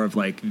think more of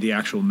like the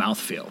actual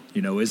mouthfeel.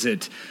 You know, is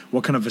it,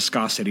 what kind of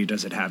viscosity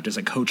does it have? Does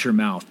it coat your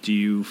mouth? Do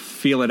you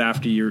feel it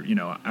after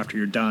after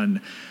you're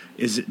done?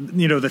 Is it,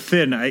 the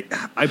thin, I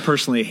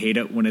personally hate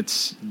it when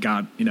it's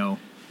got,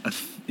 a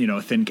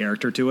thin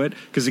character to it.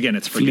 Because again,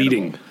 it's forgettable.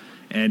 Fleeting.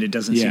 And it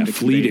doesn't seem to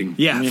fleeting.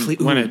 Convey. Yeah, I mean,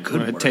 fleeting. when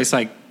Good it word. tastes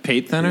like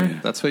paint thinner, Yeah.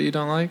 that's what you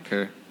don't like?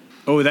 Or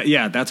Oh,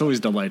 that's always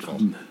delightful.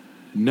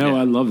 No,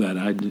 Yeah. I love that.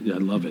 I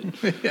love it.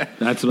 Yeah.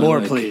 That's what More, I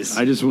like. please.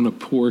 I just want to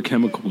pour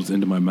chemicals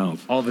into my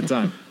mouth. All the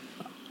time.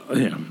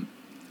 Yeah.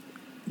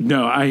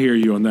 No, I hear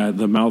you on that.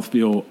 The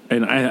mouthfeel,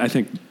 and I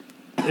think,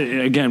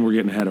 again, we're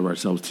getting ahead of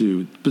ourselves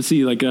too. But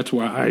see, like that's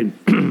why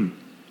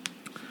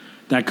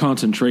that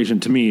concentration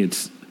to me,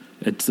 it's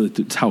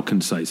how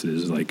concise it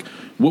is. Like,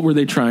 what were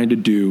they trying to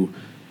do?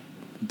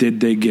 Did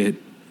they get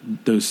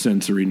those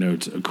sensory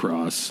notes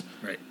across?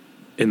 Right.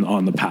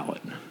 On the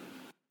palate?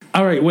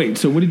 All right, wait.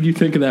 So, what did you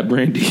think of that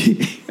brandy?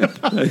 it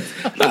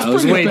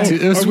was way too.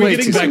 It was Are we way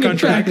getting too. back on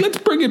track? Let's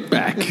bring it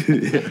back.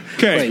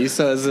 Okay. Wait, you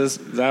said is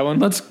that one?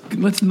 Let's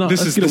not. This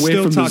let's is get the away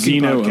Still from the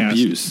Talking Xeno podcast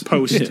abuse.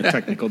 post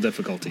technical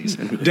difficulties.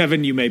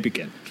 Devin, you may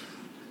begin.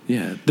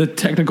 Yeah, the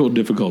technical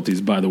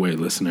difficulties, by the way,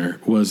 listener,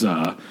 was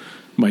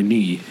my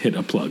knee hit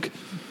a plug.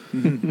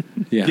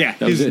 Yeah,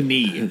 that was his it.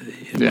 knee.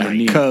 Yeah, My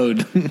knee.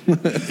 code.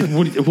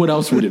 What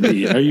else would it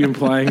be? Are you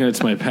implying that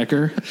it's my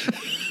pecker?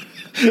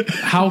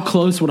 How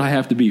close would I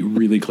have to be?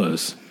 Really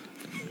close.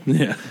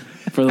 Yeah,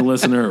 for the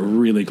listener,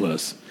 really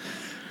close.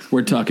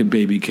 We're talking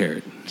baby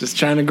carrot. Just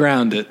trying to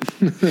ground it.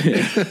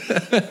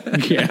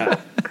 Yeah.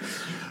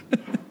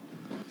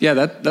 Yeah,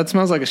 that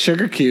smells like a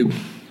sugar cube,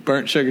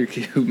 burnt sugar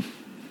cube.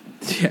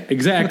 Yeah,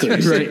 exactly.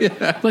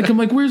 Right. Like I'm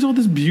like, where's all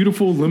this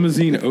beautiful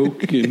limousine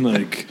oak and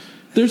like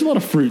there's a lot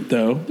of fruit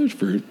though. There's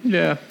fruit.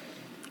 Yeah.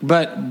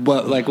 But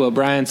like what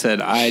Brian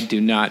said, I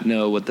do not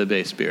know what the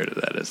base spirit of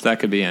that is. That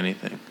could be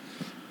anything.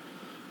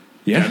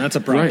 Yeah, that's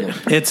a problem.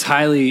 Right. It's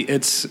highly.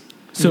 It's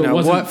So it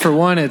wasn't- what for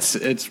one.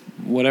 It's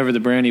whatever the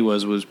brandy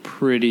was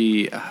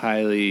pretty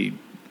highly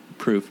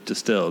proof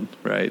distilled,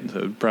 right? So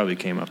it probably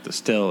came up the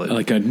still at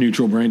Like a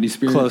neutral brandy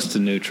spirit. close to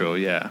neutral,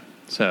 yeah.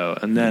 So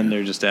and then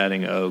they're just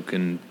adding oak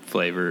and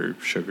flavor,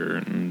 sugar,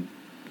 and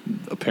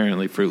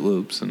apparently Fruit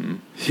Loops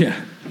and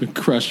Yeah,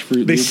 crushed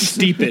fruit. They Loops.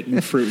 steep it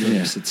in Fruit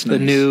Loops. Yeah. It's the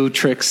nice. new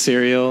Trix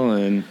cereal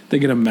and They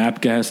get a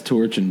map gas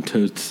torch and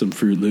toast some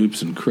Fruit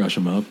Loops and crush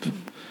them up.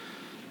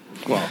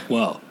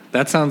 well,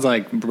 that sounds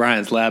like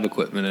Brian's lab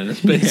equipment in his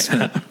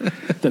basement.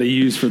 That I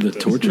use for the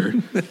torture.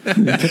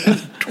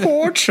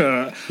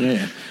 torture.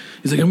 Yeah.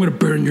 He's like, I'm going to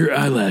burn your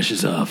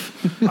eyelashes off.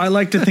 I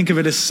like to think of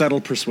it as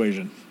subtle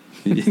persuasion.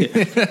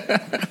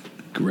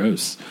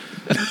 Gross.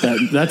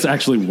 That's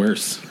actually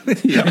worse.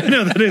 I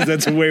know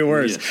that's way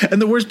worse.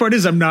 And the worst part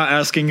is I'm not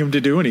asking him to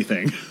do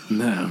anything.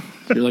 No.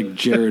 You're like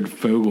Jared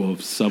Fogle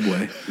of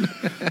Subway.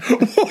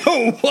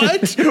 Whoa,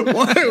 what?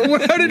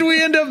 How did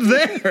we end up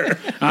there?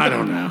 I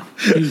don't know.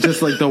 He's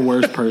just like the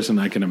worst person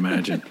I can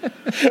imagine.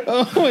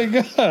 Oh my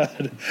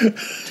God.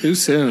 Too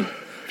soon.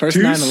 First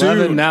Too 9/11,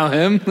 soon. now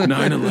him.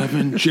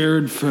 9/11.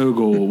 Jared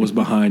Fogle was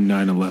behind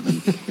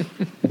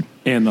 9/11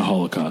 and the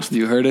Holocaust.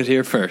 You heard it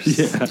here first.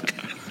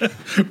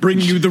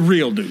 Bringing you the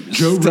real news.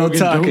 Joe Still Rogan,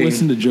 talking. don't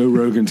listen to Joe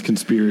Rogan's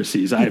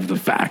conspiracies. I have the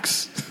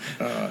facts.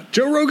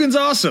 Joe Rogan's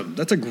awesome.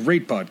 That's a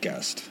great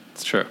podcast.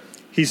 It's true.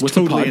 He's What's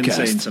a totally podcast?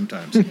 insane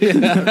sometimes.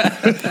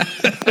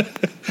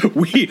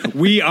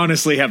 we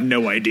honestly have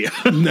no idea.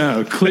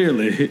 No,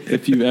 clearly,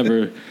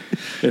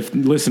 if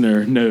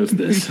listener knows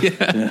this.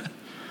 Yeah.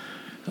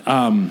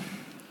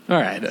 All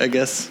right, I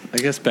guess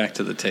back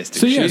to the tasting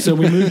So yeah, sheet. so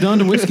we moved on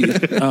to whiskey.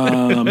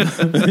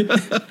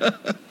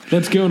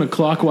 Let's go in a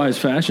clockwise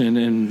fashion,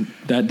 and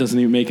that doesn't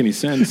even make any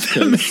sense.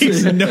 'cause-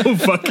 Makes no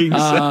fucking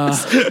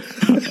sense.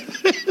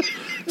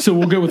 so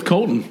we'll go with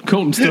Colton.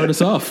 Colton, start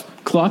us off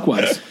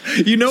clockwise.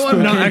 You know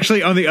I'm not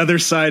actually on the other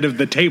side of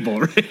the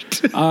table,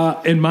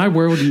 right? In my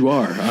world, you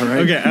are. All right.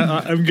 Okay,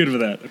 I'm good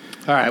with that.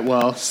 All right,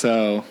 well,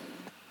 so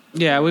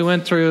yeah, we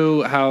went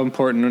through how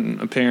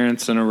important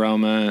appearance and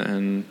aroma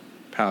and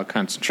palate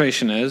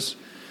concentration is.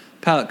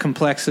 Palate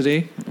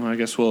complexity, well, I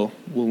guess we'll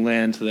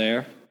land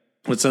there.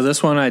 But so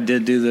this one I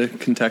did do the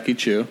Kentucky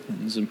Chew.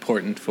 It was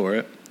important for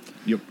it.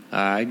 Yep.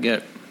 I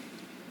get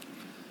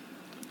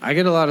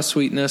a lot of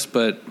sweetness,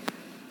 but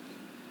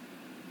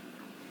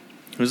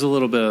there's a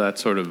little bit of that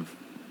sort of,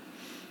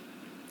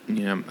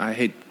 I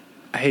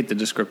hate the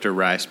descriptor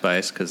rye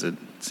spice because it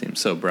seems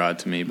so broad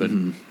to me, but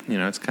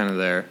it's kind of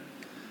there.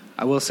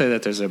 I will say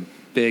that there's a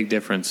big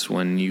difference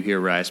when you hear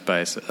rye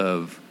spice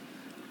of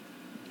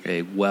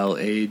a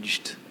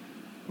well-aged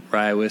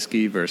rye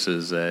whiskey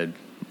versus a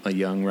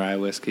young rye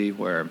whiskey,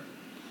 where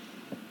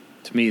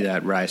to me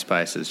that rye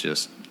spice is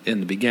just in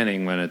the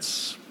beginning when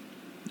it's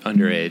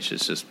underage,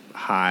 it's just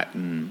hot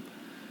and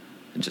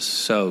just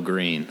so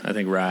green. I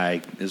think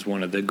rye is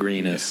one of the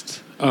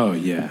greenest. Oh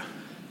yeah.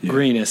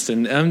 Greenest,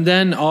 and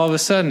then all of a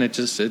sudden it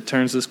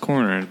turns this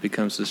corner and it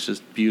becomes this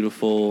just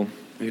beautiful.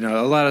 You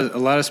know, a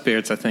lot of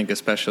spirits, I think,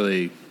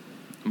 especially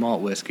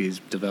malt whiskeys,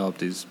 develop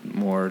these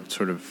more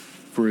sort of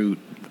fruit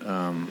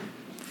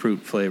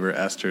flavor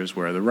esters,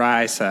 where the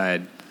rye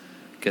side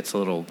gets a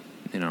little,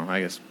 you know,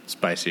 I guess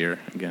spicier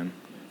again.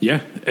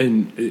 Yeah,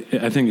 and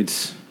I think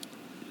it's,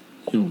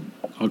 you know,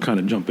 I'll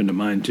kind of jump into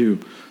mine too.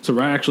 So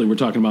actually, we're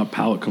talking about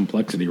palate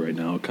complexity right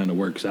now. It kind of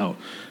works out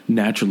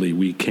naturally.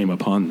 We came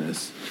upon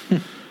this.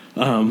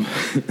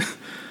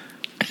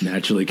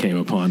 Naturally came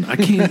upon. I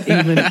can't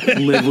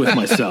even live with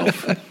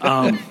myself.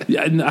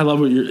 Yeah, I love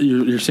what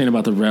you're saying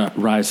about the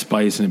rye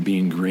spice and it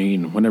being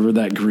green. Whenever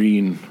that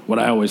green, what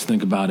I always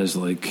think about is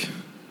like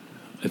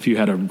if you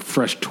had a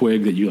fresh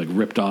twig that you like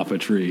ripped off a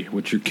tree,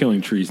 which you're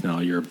killing trees now,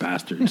 you're a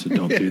bastard, so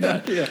don't do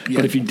that.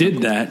 But if you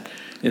did that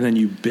and then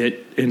you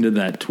bit into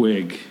that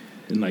twig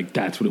and like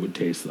that's what it would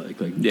taste like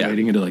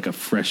biting into like a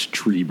fresh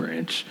tree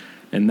branch.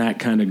 And that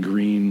kind of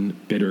green,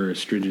 bitter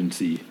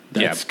astringency.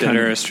 That's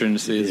bitter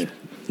astringency is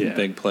a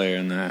big player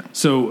in that.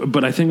 So,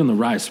 but I think on the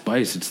rye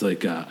spice, it's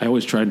like, I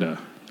always tried to,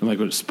 I'm like,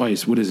 what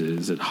spice, what is it?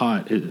 Is it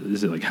hot?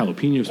 Is it like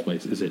jalapeno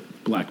spice? Is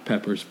it black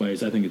pepper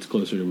spice? I think it's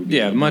closer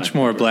to... much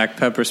more black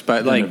pepper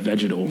spice. Like a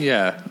vegetal.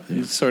 Yeah.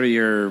 It's sort of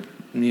your,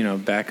 you know,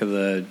 back of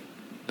the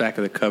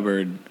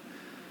cupboard,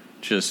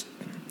 just,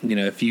 you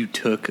know, if you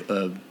took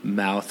a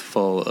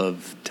mouthful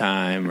of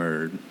thyme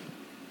or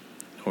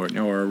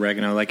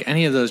oregano, like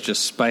any of those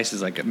just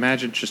spices, like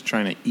imagine just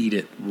trying to eat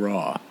it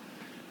raw.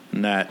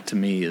 And that to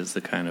me is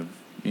the kind of,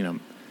 you know,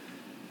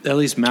 at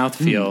least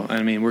mouthfeel.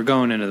 I mean, we're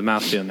going into the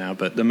mouthfeel now,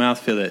 but the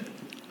mouthfeel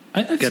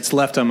that gets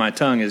left on my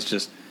tongue is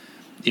just,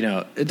 you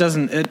know,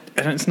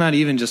 it's not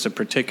even just a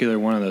particular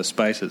one of those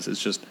spices.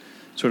 It's just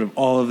sort of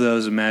all of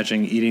those,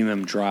 imagining eating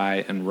them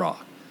dry and raw.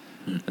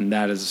 And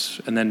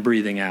then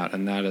breathing out,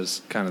 and that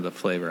is kind of the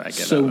flavor I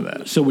get out of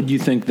that. So would you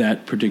think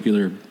that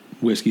particular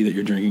whiskey that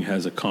you're drinking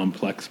has a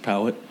complex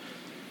palate?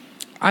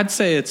 I'd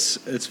say it's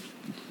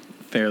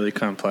fairly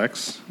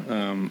complex.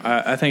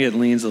 I think it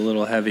leans a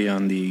little heavy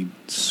on the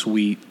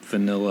sweet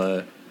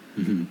vanilla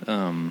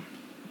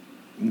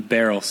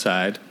barrel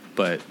side,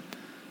 but...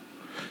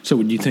 So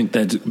would you think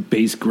that's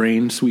base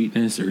grain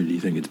sweetness, or do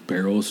you think it's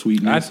barrel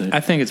sweetness?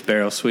 I think it's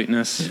barrel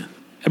sweetness. Yeah.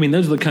 I mean,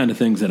 those are the kind of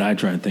things that I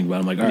try and think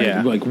about. I'm like, all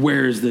right, like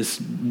where is this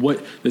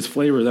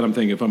flavor that I'm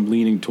thinking, if I'm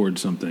leaning towards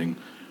something,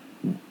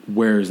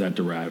 where is that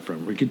derived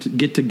from? We get to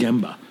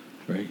Gemba,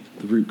 right?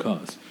 The root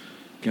cause.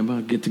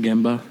 Gemba, get to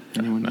Gemba.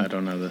 Anyone? I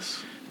don't know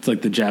this. It's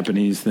like the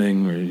Japanese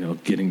thing where, you know,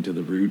 getting to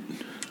the root.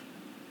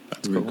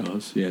 That's the root cool.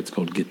 cause. Yeah, it's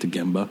called get to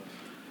Gemba.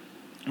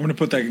 I'm going to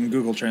put that in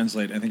Google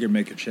Translate. I think you're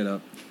making shit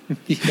up.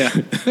 Yeah.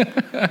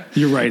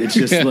 You're right. It's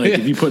just like,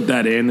 if you put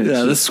that in. It's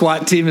the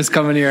SWAT team is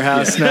coming to your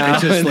house now.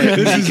 It's just like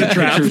this is a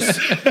trap.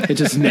 It's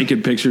just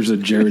naked pictures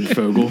of Jared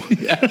Fogle.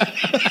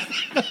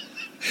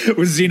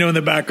 With Zeno in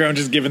the background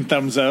just giving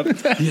thumbs up.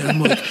 Yeah, I'm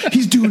like,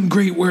 he's doing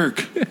great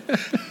work.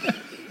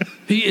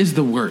 He is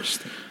the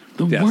worst.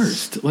 The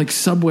worst. Like,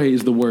 Subway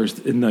is the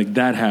worst. And, like,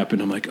 that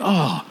happened. I'm like,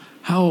 oh,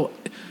 how...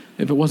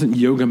 If it wasn't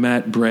yoga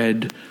mat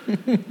bread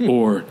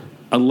or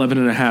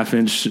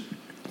 11.5-inch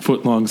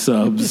foot-long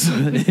subs,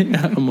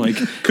 I'm like...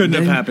 Couldn't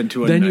have happened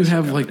to a Then nicer you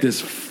have, company. like,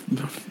 this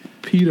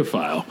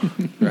pedophile,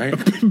 right?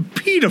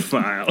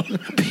 Pedophile.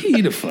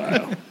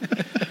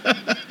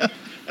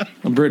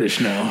 I'm British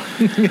now.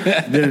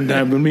 Then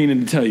I've been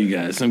meaning to tell you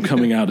guys, I'm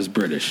coming out as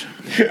British.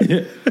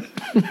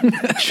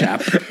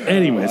 Chap.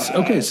 Anyways,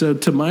 okay, so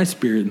to my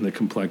spirit and the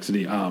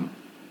complexity, some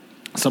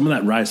of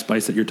that rye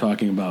spice that you're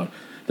talking about,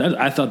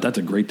 I thought that's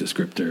a great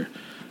descriptor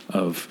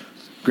of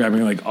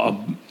grabbing like a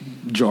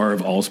jar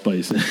of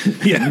allspice,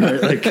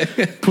 right?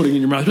 Like putting it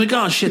in your mouth, like,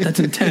 oh shit, that's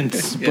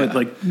intense, but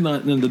like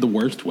not in the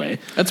worst way.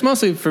 That's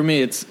mostly for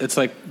me. It's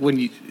like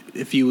when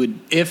if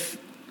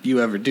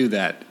you ever do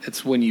that,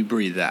 it's when you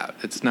breathe out.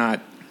 It's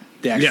not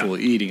the actual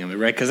eating of it,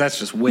 right? Because that's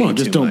just way too much.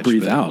 Just don't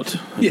breathe out.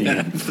 I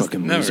mean,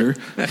 fucking loser.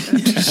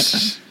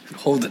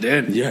 Hold it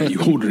in. Yeah, you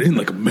hold it in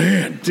like a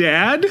man.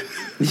 Dad?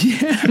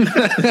 Yeah.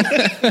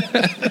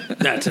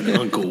 That's an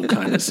uncle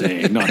kind of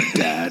saying, not a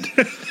dad.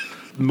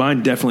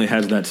 Mine definitely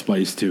has that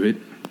spice to it.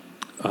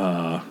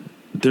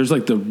 There's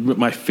like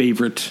my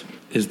favorite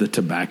is the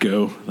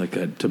tobacco, like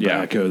a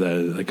tobacco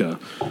that like a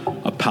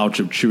pouch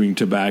of chewing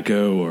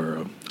tobacco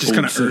or just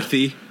kind of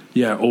earthy.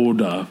 Yeah,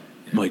 old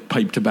like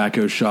pipe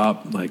tobacco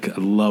shop. Like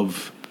I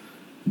love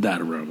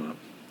that aroma.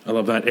 I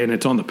love that, and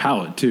it's on the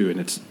palate too, and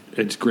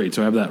it's great.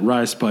 So I have that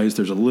rye spice.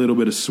 There's a little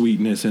bit of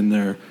sweetness in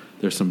there.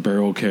 There's some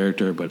barrel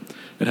character, but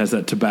it has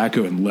that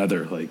tobacco and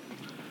leather, like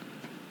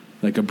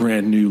a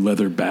brand new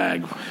leather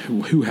bag.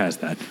 Who has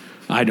that?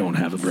 I don't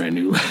have a brand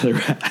new leather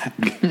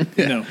bag.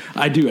 No,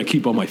 I do. I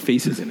keep all my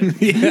faces in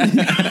it.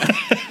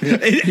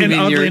 And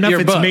oddly enough,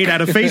 it's made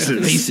out of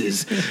faces.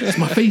 Faces. It's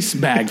my face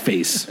bag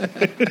face.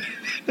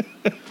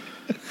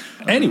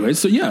 Anyway,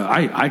 so yeah,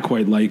 I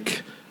quite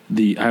like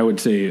I would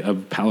say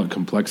of palate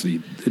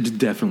complexity. It's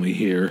definitely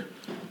here.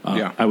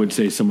 I would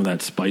say some of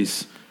that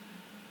spice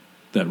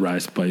that rye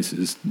spice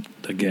is,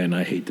 again,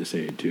 I hate to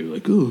say it too,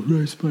 like, oh,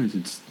 rye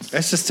spice.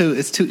 That's just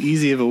it's too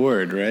easy of a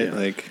word, right? Yeah.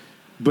 Like,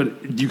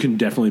 but you can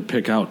definitely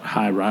pick out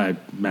high rye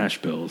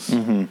mash bills.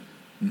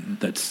 Mm-hmm.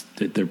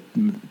 They're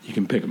you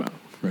can pick them out,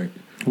 right?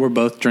 we're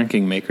both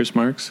drinking Maker's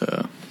Mark,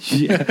 so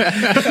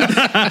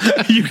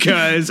Yeah. You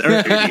guys are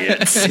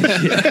idiots.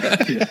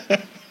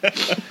 Yeah.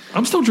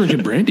 I'm still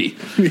drinking brandy.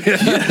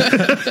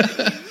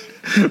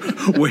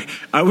 Wait,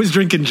 I was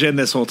drinking gin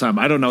this whole time.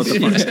 I don't know what the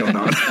fuck's going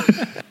on.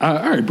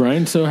 All right,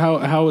 Brian. So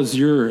how is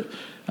your?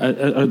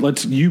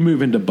 You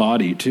move into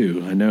body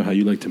too. I know how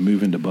you like to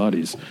move into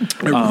bodies.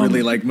 I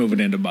really like moving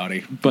into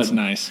body. But It's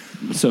nice.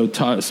 So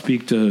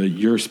speak to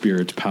your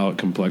spirit's palate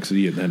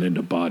complexity and then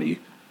into body.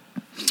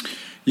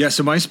 Yeah,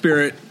 so my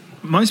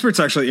spirit's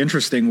actually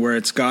interesting where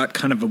it's got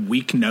kind of a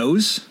weak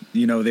nose.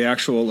 You know, the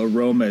actual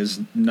aroma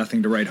is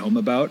nothing to write home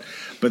about.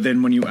 But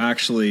then when you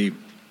actually,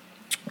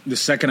 the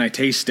second I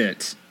taste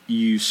it,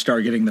 you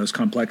start getting those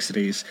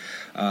complexities.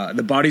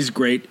 The body's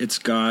great. It's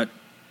got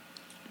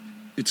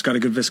a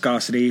good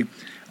viscosity,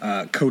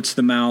 coats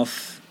the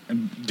mouth.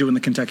 I'm doing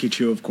the Kentucky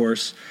Chew, of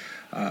course.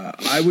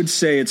 I would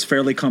say it's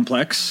fairly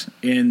complex,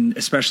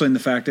 especially in the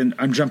fact, and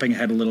I'm jumping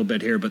ahead a little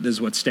bit here, but this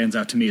is what stands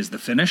out to me is the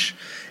finish.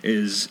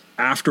 Is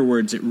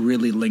afterwards it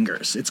really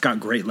lingers. It's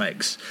got great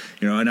legs,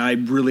 and I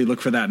really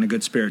look for that in a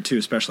good spirit too,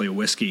 especially a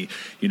whiskey.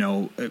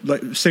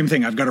 Same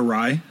thing. I've got a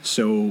rye,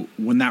 so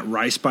when that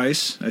rye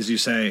spice, as you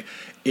say,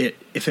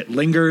 if it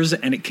lingers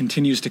and it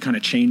continues to kind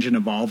of change and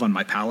evolve on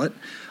my palate,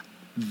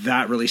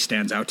 that really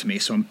stands out to me.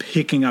 So I'm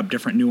picking up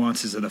different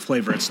nuances of the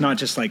flavor. It's not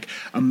just like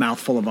a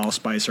mouthful of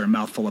allspice or a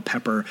mouthful of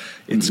pepper.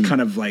 It's kind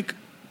of like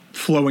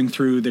flowing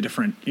through the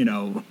different,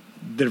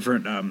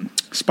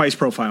 spice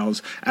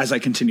profiles as I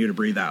continue to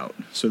breathe out.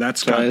 So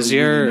that's got a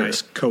really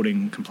nice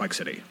coating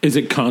complexity. Is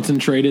it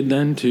concentrated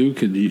then too?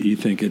 Could you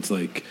think it's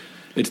like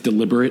it's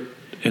deliberate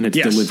in its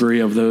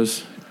delivery of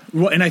those?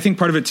 Well, and I think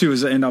part of it too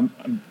is, and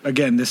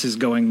again, this is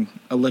going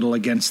a little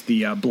against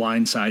the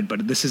blind side,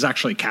 but this is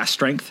actually cast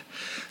strength.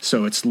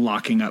 So it's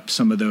locking up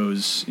some of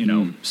those,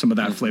 some of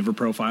that flavor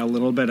profile a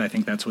little bit. I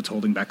think that's what's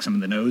holding back some of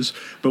the nose.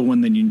 But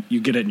when then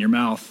you get it in your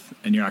mouth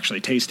and you're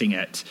actually tasting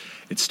it,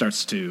 it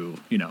starts to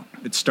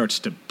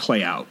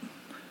play out.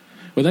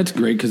 Well, that's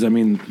great because, I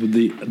mean,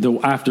 the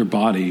after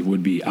body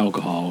would be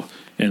alcohol.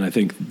 And I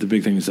think the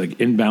big thing is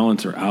like in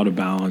balance or out of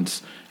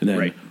balance. And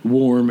then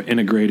warm,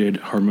 integrated,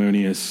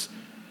 harmonious,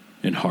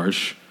 and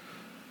harsh.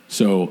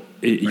 So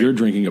you're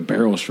drinking a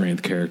barrel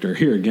strength character.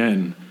 Here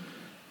again,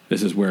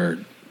 this is where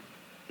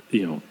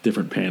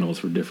different panels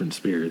for different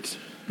spirits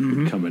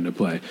would come into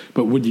play.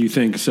 But would you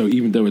think, so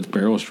even though it's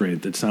barrel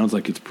strength, it sounds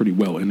like it's pretty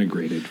well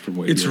integrated from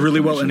what it's really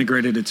well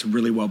integrated. It's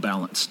really well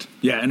balanced.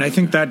 Yeah, and I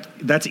think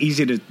that's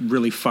easy to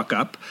really fuck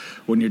up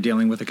when you're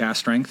dealing with a cast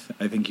strength.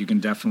 I think you can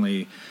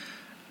definitely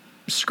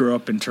screw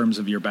up in terms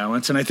of your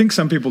balance. And I think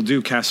some people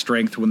do cast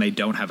strength when they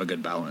don't have a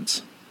good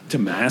balance. To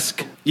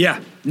mask?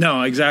 Yeah,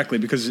 no, exactly.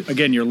 Because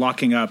again, you're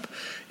locking up,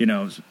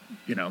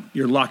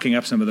 you're locking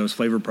up some of those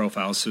flavor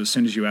profiles. So as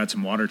soon as you add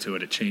some water to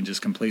it, it changes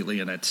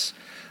completely. And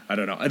I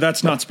don't know.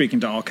 That's not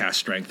speaking to all cast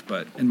strength,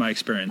 but in my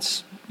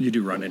experience, you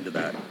do run into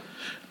that.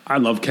 I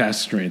love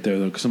cast strength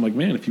though, because I'm like,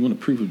 man, if you want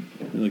to prove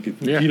it, like,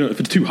 if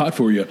it's too hot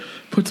for you,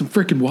 put some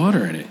freaking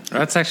water in it.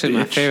 That's actually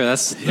my favorite.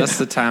 That's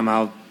the time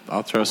I'll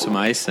throw some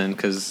ice in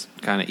because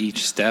kind of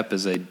each step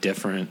is a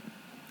different.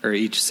 Or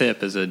each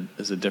sip is a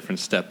different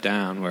step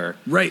down. Where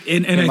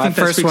and I my think that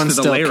first one's to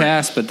the still layering.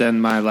 cast, but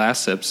then my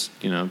last sip's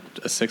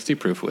a 60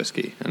 proof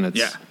whiskey, and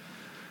it's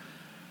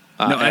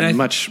and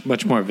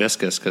much more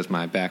viscous because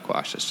my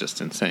backwash is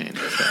just insane.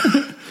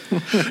 So.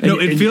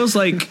 It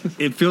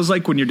feels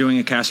like when you're doing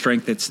a cast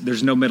strength,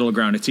 there's no middle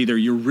ground. It's either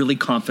you're really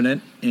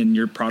confident in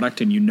your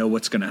product and you know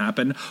what's going to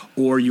happen,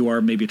 or you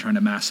are maybe trying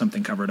to mask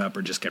something covered up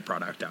or just get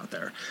product out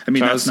there. I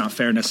mean, that's not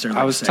fair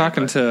necessarily. I was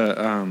talking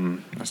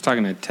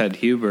to Ted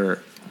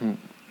Huber. It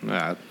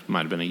might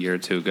have been a year or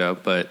two ago,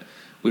 but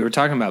we were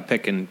talking about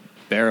picking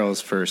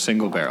barrels for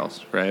single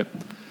barrels, right?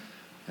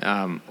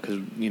 Because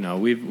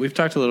we've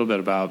talked a little bit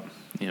about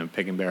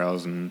picking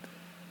barrels and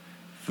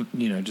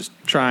just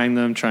trying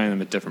them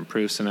at different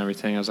proofs and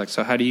everything. I was like,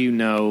 so how do you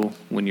know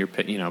when you're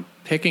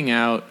picking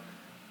out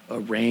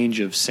a range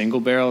of single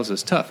barrels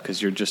is tough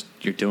because you're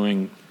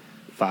doing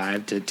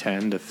 5 to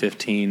 10 to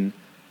 15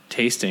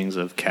 tastings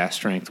of cast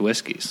strength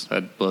whiskeys.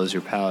 That blows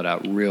your palate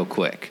out real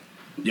quick.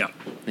 Yeah.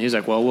 And he's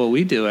like, well, what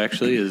we do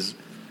actually is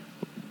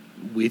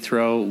we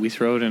throw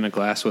it in a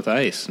glass with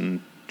ice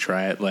and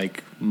try it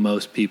like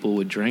most people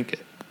would drink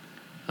it.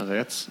 I was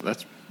like,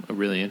 that's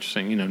really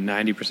interesting.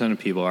 90% of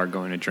people are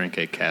going to drink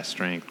a cast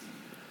strength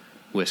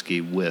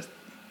whiskey with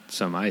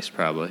some ice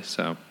probably.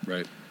 So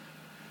right.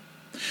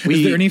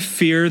 Is there any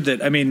fear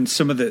that, I mean,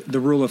 some of the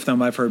rule of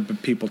thumb I've heard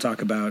people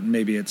talk about,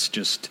 maybe it's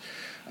just,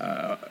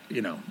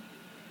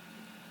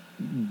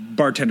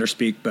 bartender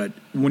speak, but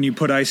when you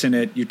put ice in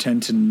it, you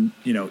tend to,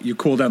 you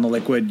cool down the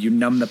liquid, you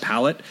numb the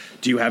palate.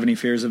 Do you have any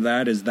fears of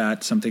that? Is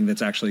that something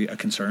that's actually a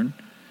concern?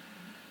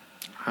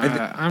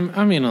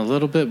 I mean, a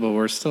little bit, but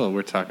we're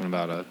talking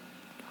about a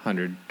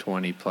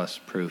 120 plus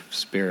proof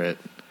spirit.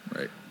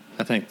 Right.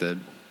 I think that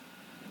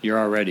you're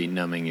already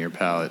numbing your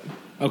palate.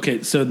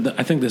 Okay, so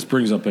I think this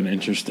brings up an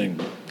interesting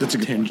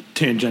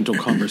tangential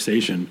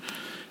conversation.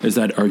 Is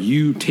that, are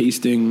you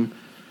tasting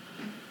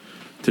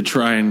to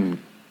try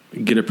and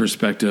get a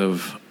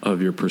perspective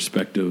of your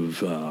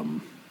perspective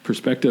of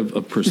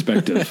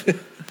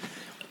perspective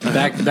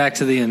Back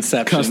to the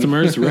inception.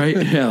 customers,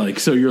 right? Yeah, like,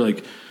 so you're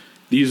like,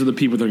 these are the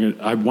people that are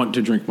I want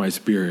to drink my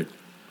spirit.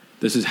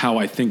 This is how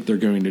I think they're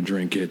going to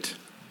drink it.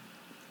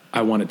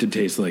 I want it to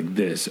taste like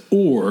this.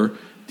 Or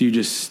do you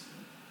just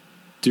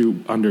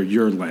do under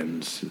your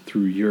lens,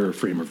 through your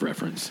frame of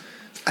reference?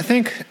 I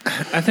think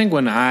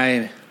when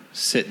I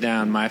sit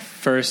down, my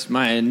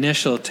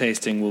initial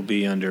tasting will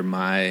be under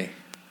my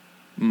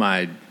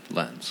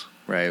lens,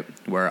 right?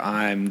 Where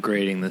I'm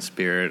grading the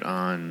spirit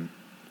on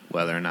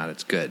whether or not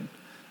it's good.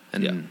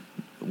 And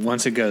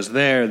once it goes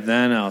there,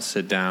 then I'll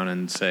sit down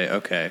and say,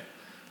 okay,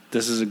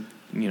 this is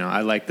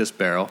I like this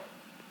barrel.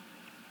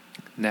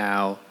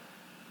 Now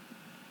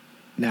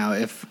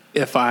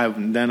if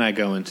I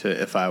go into,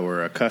 if I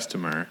were a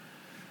customer,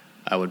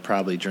 I would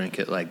probably drink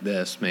it like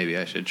this. Maybe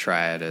I should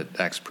try it at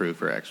X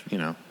proof or X,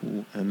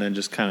 and then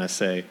just kind of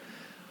say,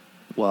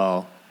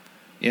 well,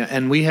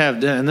 and we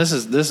have, and this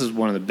is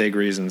one of the big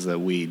reasons that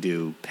we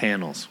do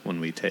panels when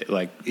we take,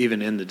 like,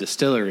 even in the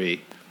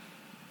distillery,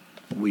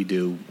 we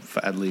do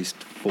at least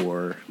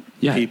 4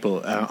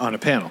 people on a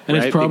panel, and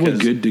right? it's probably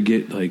good to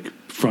get like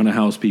front of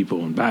house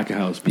people and back of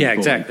house people. Yeah,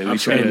 exactly. We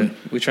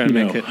try to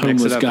make it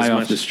homeless mix it up guy as off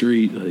much. the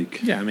street.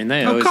 Like, Yeah, I mean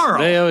they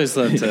Carl. always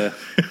love to.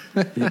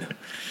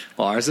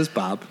 Well, ours is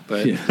Bob,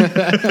 but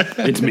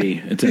it's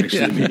me. It's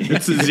actually me.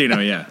 It's Zeno,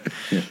 yeah.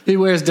 he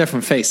wears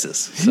different faces.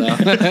 So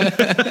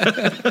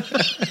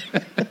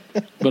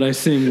But I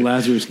sing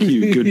Lazarus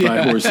Cute,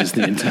 Goodbye Horses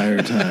the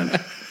entire time.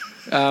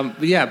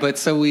 but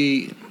so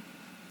we,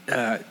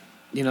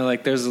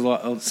 like there's a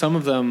lot. Some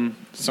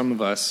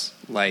of us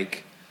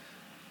like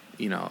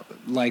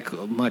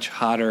much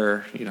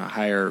hotter,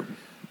 higher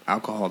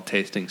alcohol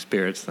tasting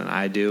spirits than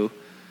I do.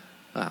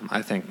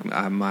 I think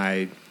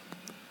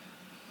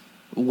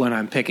when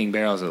I'm picking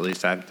barrels, at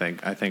least I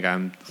think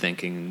I'm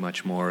thinking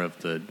much more of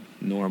the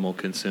normal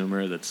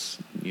consumer that's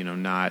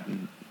not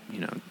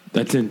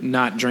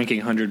not drinking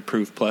 100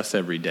 proof plus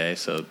every day,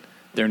 so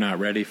they're not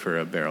ready for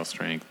a barrel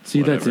strength.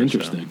 See, that's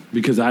interesting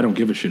because I don't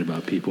give a shit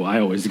about people. I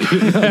always give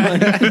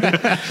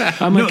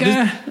it. I'm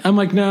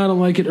like, no, I don't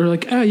like it, or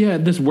like, yeah,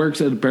 this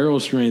works at barrel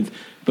strength,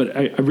 but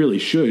I really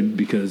should,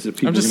 because if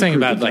people, I'm just saying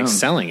about like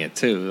selling it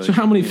too. So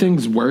how many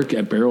things work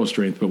at barrel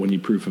strength, but when you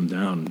proof them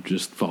down,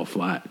 just fall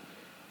flat?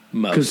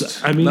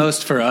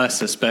 Most for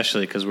us,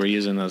 especially because we're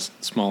using those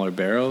smaller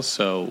barrels.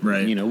 So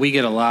we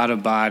get a lot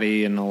of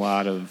body and a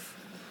lot of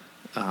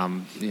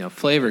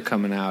flavor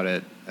coming out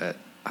at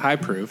high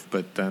proof,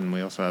 but then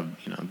we also have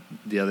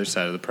the other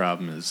side of the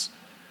problem is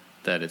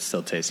that it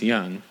still tastes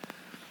young.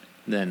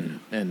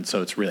 And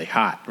so it's really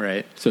hot,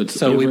 right?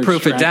 So we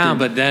proof it down,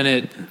 but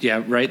then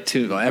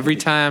every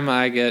time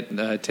I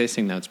get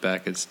tasting notes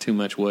back, it's too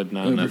much wood,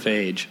 not enough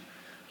age.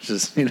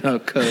 Just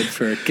code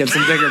for get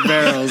some bigger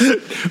barrels.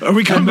 Are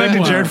we coming back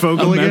to Jared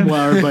Fogle again? A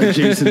memoir by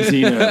Jason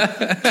Zeno.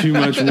 Too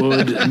much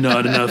wood,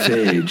 not enough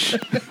age.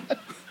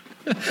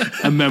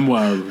 A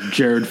memoir of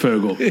Jared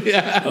Fogle.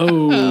 Yeah.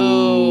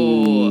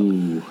 Oh.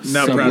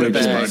 Not proud of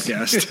this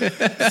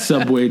podcast.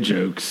 Subway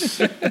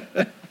jokes.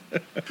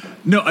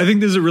 No, I think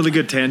this is a really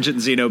good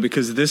tangent, Zeno,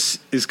 because this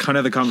is kind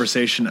of the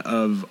conversation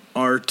of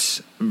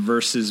art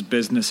versus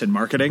business and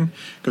marketing.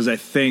 Because I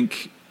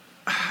think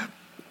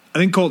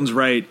Colton's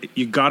right.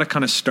 You got to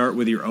kind of start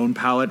with your own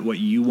palate, what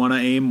you want to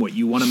aim, what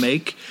you want to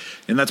make.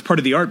 And that's part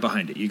of the art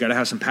behind it. You got to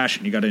have some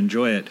passion. You got to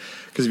enjoy it.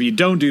 Because if you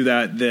don't do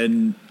that,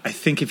 then I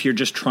think if you're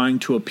just trying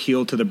to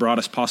appeal to the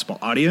broadest possible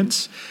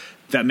audience,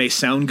 that may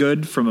sound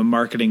good from a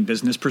marketing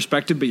business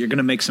perspective, but you're going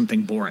to make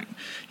something boring.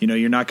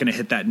 You're not going to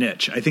hit that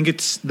niche. I think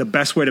it's the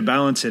best way to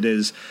balance it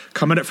is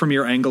come at it from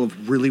your angle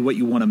of really what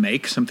you want to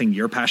make, something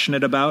you're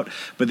passionate about,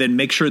 but then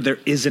make sure there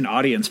is an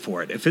audience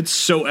for it. If it's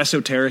so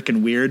esoteric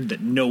and weird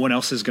that no one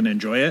else is going to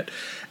enjoy it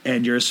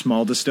and you're a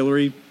small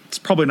distillery, it's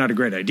probably not a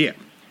great idea,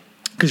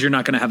 because you're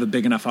not going to have a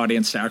big enough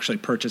audience to actually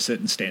purchase it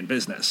and stay in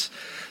business.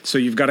 So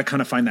you've got to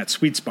kind of find that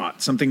sweet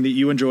spot, something that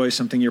you enjoy,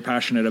 something you're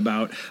passionate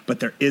about, but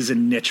there is a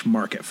niche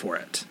market for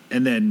it.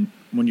 And then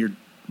when you're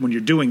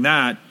doing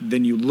that,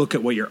 then you look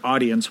at what your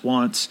audience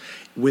wants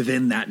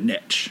within that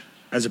niche,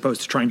 as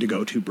opposed to trying to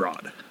go too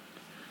broad.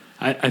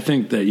 I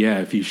think that,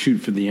 if you shoot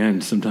for the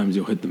end, sometimes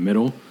you'll hit the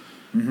middle,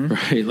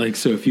 right? Like,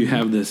 so if you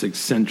have this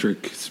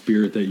eccentric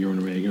spirit that you want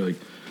to make, you're like,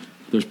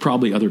 there's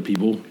probably other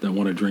people that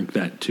want to drink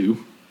that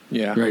too.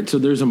 Yeah. Right. So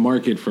there's a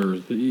market for,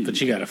 but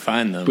you got to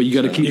find them. But you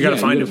got to keep. You got to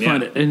find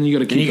them, it, and you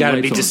got to keep. And you got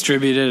to be on.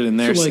 distributed in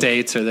their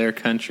states or their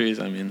countries.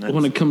 I mean,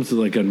 when it comes to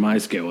like on my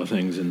scale of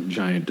things in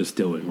giant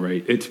distilling,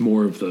 right? It's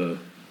more of the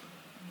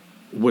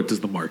what does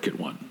the market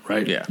want,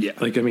 right? Yeah.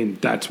 Like, I mean,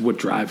 that's what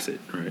drives it,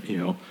 right?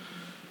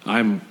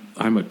 I'm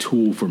a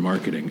tool for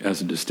marketing as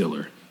a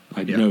distiller.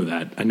 I know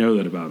that. I know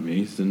that about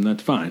me, and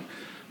that's fine.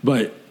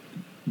 But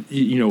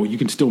you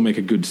can still make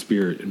a good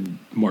spirit and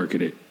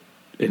market it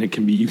and it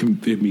can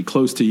be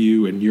close to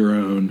you and your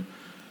own,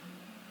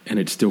 and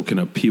it still can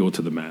appeal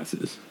to the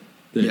masses.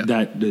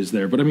 That is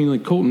there. But I mean,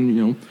 like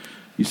Colton,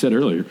 you said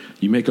earlier,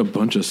 you make a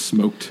bunch of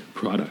smoked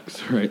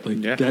products, right?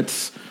 Like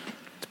that's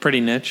pretty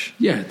niche.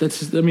 Yeah,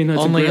 that's only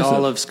aggressive.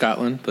 All of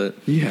Scotland, but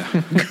yeah,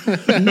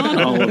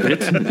 not all of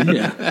it.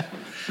 Yeah.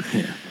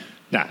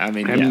 Nah, I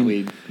mean,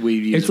 we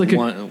use like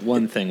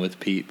one thing with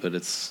peat, but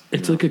it's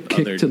like a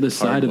kick to the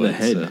side of the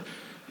head,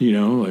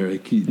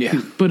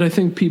 But I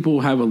think people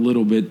have a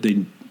little bit.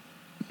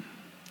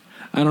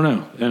 I don't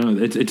know.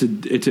 It's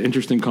an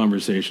interesting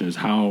conversation. Is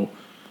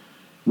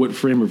what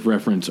frame of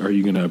reference are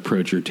you going to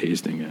approach your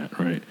tasting at,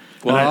 right?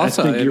 Well, I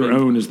think your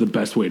own is the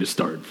best way to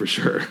start for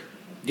sure.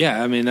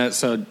 Yeah, I mean,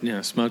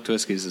 smoked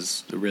whiskeys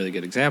is a really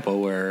good example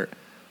where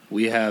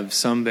we have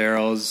some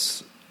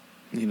barrels,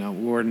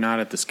 we're not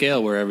at the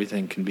scale where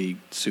everything can be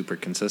super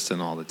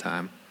consistent all the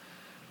time.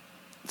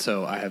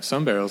 So I have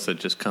some barrels that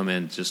just come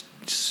in just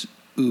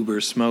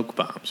uber smoke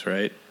bombs,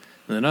 right?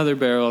 And then other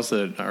barrels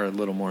that are a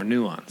little more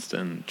nuanced,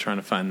 and trying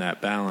to find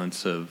that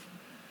balance of,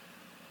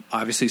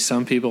 obviously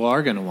some people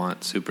are going to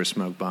want super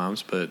smoke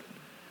bombs, but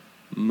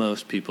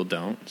most people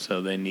don't,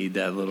 so they need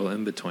that little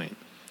in-between.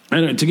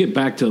 And to get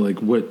back to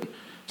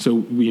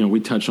we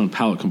touched on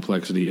palate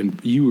complexity, and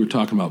you were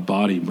talking about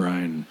body,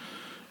 Brian.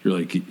 You're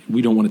like,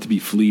 we don't want it to be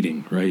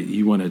fleeting, right?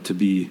 You want it to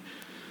be,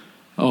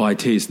 I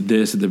taste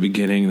this at the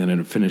beginning, and then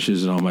it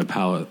finishes it on my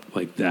palate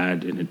like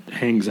that, and it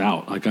hangs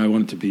out. Like I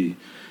want it to be,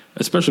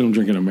 especially when I'm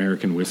drinking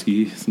American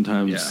whiskey.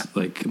 Sometimes, it's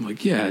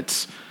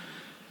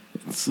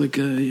like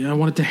I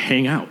want it to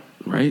hang out,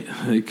 right?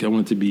 Like I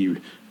want it to be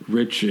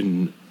rich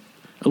and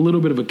a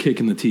little bit of a kick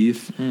in the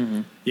teeth.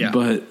 Mm-hmm. Yeah.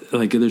 But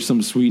like there's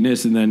some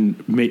sweetness, and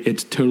then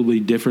it's totally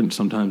different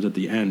sometimes at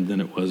the end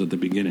than it was at the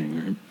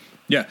beginning, right?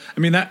 Yeah. I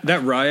mean,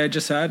 that rye I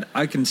just had,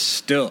 it's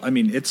still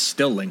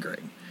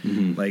lingering.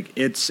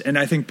 Mm-hmm. And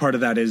I think part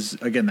of that is,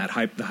 again, the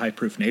high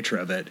proof nature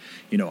of it.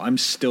 I'm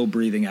still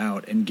breathing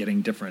out and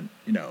getting different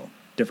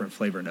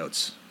flavor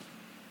notes.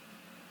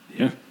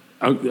 Yeah.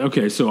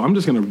 Okay. So I'm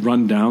just going to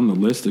run down the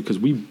list because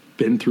we've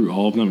been through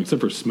all of them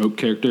except for smoke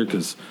character,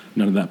 because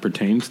none of that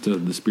pertains to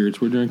the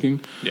spirits we're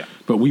drinking. Yeah.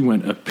 But we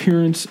went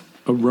appearance,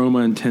 aroma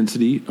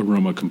intensity,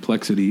 aroma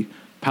complexity,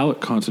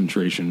 palate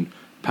concentration,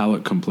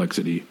 palate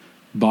complexity,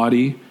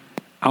 body,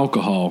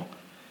 alcohol,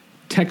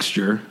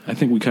 texture. I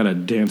think we kind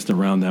of danced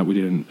around that. We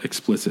didn't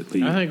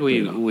explicitly. I think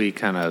we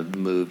kind of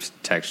moved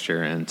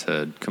texture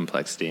into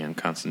complexity and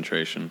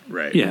concentration.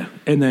 Right. Yeah.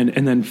 And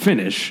then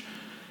finish.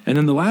 And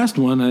then the last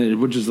one,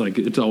 which is like,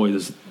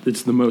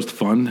 it's the most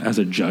fun as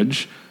a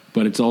judge,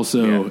 but it's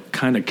also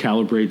kind of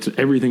calibrates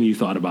everything you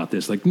thought about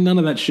this. Like none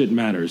of that shit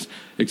matters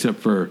except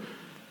for,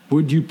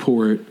 would you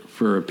pour it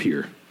for a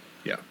peer?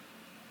 Yeah.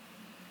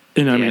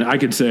 And I mean, I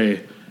could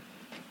say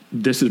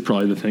this is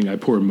probably the thing I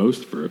pour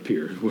most for a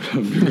peer, what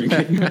I'm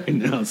drinking right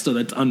now. So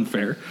that's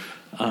unfair.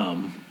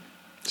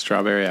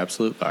 Strawberry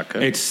Absolute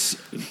Vodka.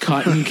 It's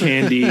cotton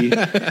candy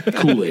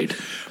Kool-Aid.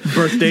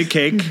 Birthday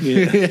cake.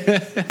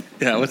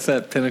 Yeah, what's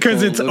that? Pinnacle?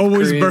 Because it's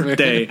always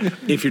birthday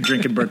if you're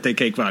drinking birthday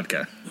cake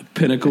vodka.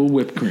 Pinnacle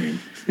whipped cream.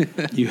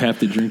 You have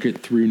to drink it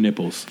through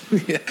nipples.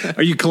 Yeah.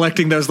 Are you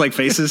collecting those like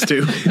faces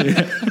too?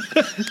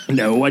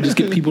 No, I just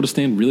get people to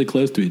stand really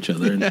close to each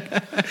other.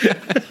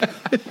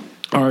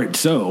 All right,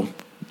 so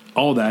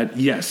all that,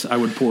 yes, I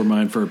would pour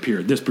mine for a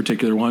peer. This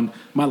particular one,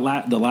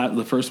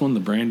 the first one,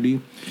 the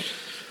brandy.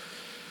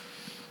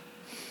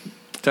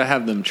 To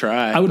have them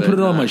try. I would put it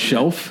on my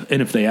shelf,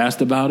 and if they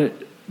asked about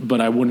it,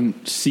 but I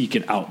wouldn't seek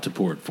it out to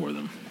pour it for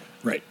them.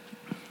 Right.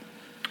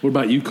 What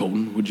about you,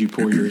 Colton? Would you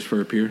pour yours for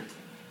a peer?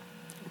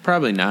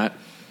 Probably not.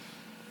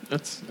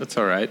 That's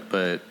all right,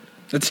 but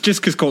that's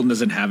just because Colton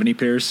doesn't have any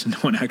peers. No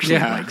one actually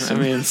likes them.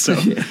 I mean, so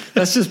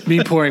that's just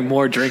me pouring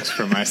more drinks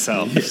for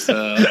myself.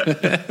 So,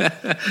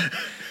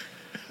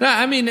 no,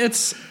 I mean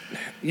it's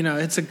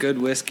a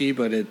good whiskey,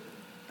 but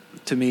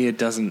to me it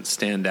doesn't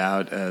stand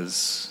out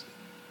as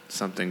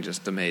something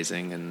just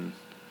amazing. And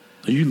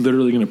are you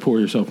literally going to pour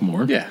yourself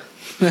more? Yeah.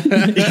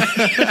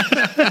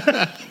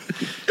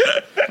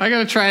 I got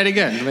to try it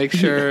again to make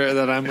sure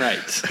that I'm right.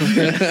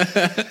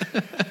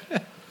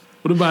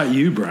 What about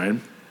you,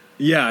 Brian?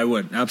 Yeah, I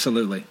would.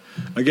 Absolutely.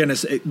 Again,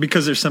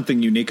 because there's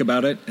something unique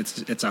about it.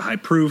 It's a high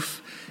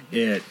proof.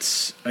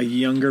 It's a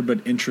younger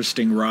but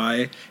interesting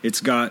rye.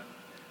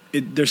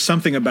 There's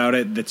something about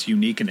it that's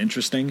unique and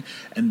interesting,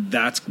 and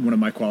that's one of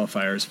my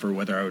qualifiers for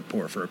whether I would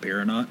pour for a peer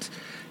or not.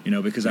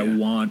 Because I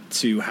want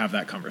to have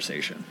that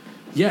conversation.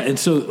 Yeah, and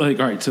so all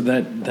right, so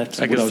that's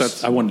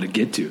what I wanted to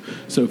get to.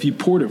 So if you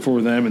poured it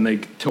for them and they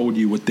told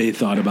you what they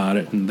thought about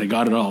it and they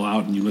got it all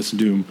out and you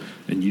listened to them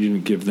and you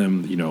didn't give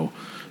them,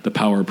 the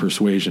power of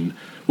persuasion,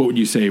 what would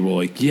you say? Well,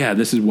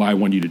 this is why I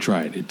want you to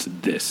try it. It's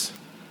this.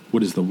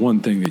 What is the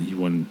one thing that you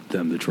want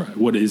them to try?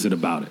 What is it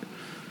about it?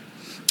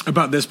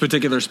 About this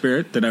particular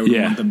spirit that I would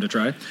want them to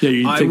try? Yeah,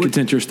 you think it's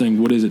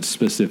interesting. What is it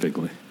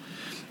specifically?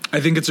 I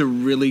think it's a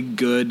really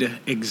good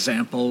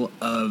example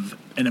of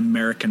an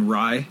American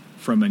rye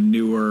from a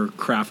newer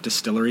craft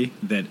distillery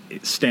that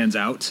it stands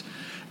out.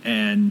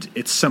 and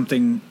it's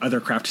something other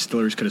craft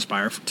distilleries could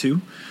aspire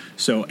to.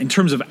 So in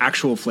terms of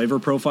actual flavor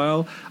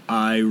profile,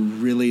 I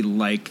really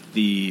like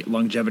the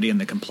longevity and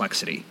the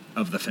complexity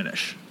of the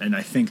finish, and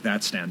I think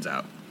that stands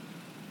out.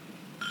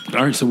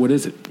 All right, so what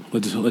is it?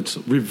 Let's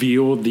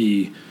reveal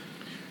the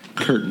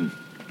curtain.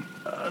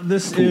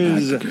 This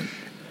is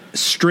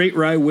straight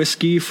rye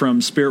whiskey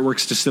from Spirit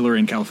Works Distillery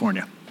in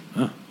California.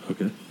 Oh,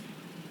 okay.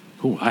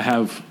 Cool. I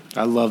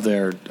love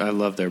their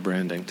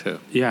branding too.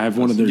 I have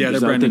one of their. Yeah,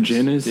 is their that what the branding's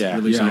gin is? Yeah.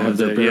 really I have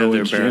their barrel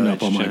aged gin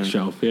up on my gin.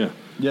 shelf. Yeah.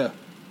 Yeah.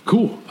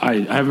 Cool. I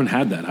haven't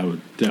had that. I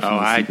would definitely.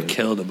 I see that.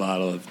 killed a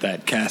bottle of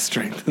that cast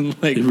strength in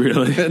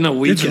Really? in a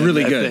weekend. It's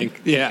really I good.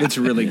 think. Yeah, it's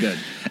really good.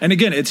 And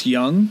again, it's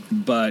young,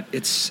 but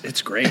it's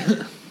great.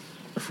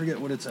 I forget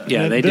what it's at.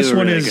 Yeah, they This do a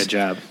one really is good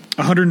job.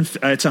 100.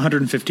 It's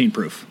 115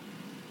 proof.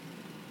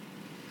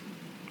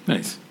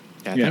 Nice.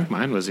 Yeah, I Yeah. think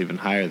mine was even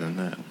higher than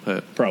that.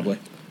 But Probably.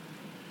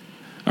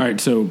 All right.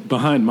 So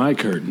behind my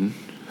curtain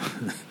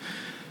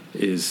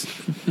is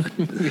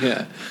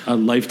yeah, a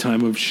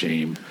lifetime of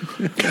shame.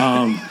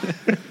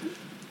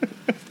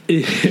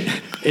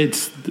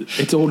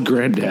 It's old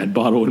granddad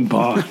bottle and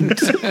bond.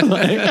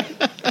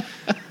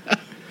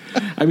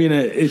 I mean,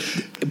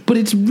 but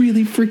it's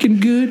really freaking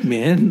good,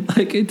 man.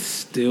 Like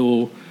it's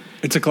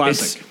It's a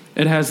classic.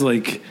 it has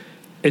like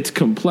it's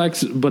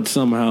complex, but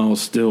somehow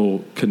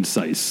still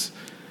concise,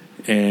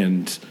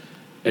 and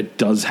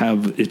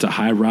it's a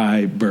high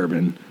rye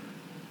bourbon,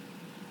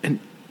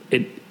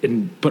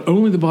 but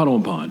only the bottle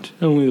and bond,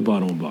 I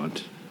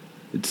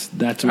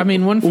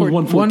mean,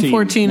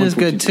 114 is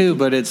good too,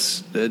 but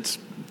it's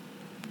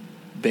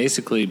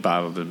basically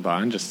bottled and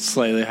bond, just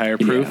slightly higher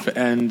proof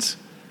and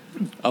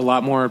a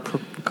lot more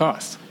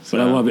cost. So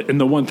But I love it. And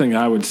the one thing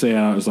I would say,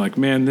 I was like,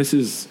 man, this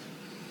is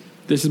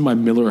my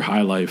Miller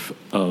High Life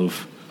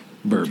of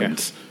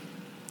bourbons.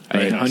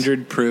 Okay.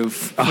 100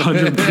 proof.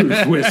 100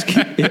 proof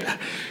whiskey. Yeah.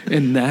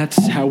 And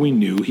that's how we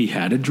knew he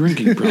had a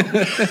drinking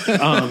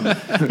problem.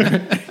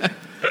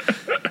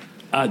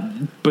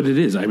 But it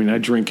is. I mean, I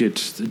drink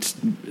it. It's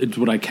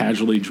what I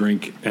casually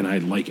drink, and I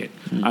like it.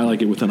 Mm-hmm. I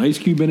like it with an ice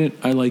cube in it.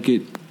 I like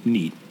it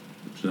neat.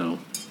 So,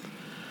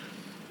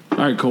 all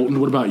right, Colton.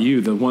 What about you?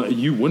 The one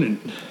you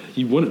wouldn't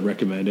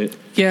recommend it.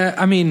 Yeah,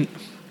 I mean,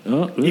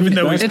 Even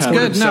though it's poured good.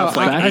 No, himself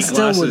like I eight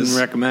still wouldn't glasses.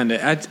 recommend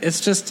it.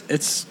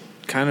 It's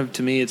kind of,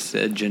 to me, it's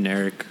a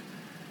generic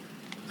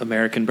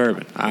American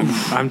bourbon.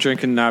 I'm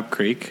drinking Knob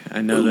Creek.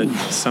 I know that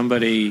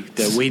somebody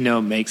that we know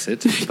makes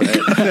it,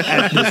 but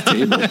At this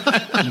table,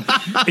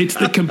 it's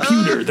the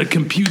computer. The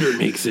computer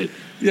makes it.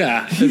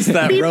 yeah, it's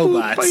that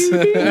robot.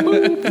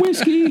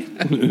 Whiskey,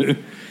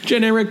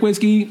 generic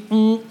whiskey.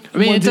 I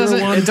mean, it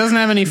doesn't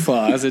have any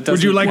flaws. It doesn't.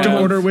 Would you like to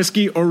have- order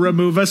whiskey or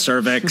remove a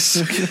cervix?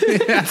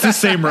 It's the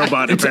same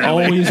robot, It's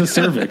apparently. always a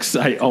cervix.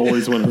 I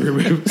always want to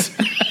remove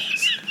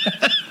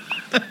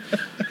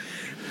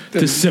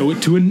to sew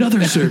it to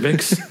another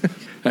cervix.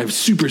 I have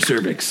super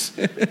cervix.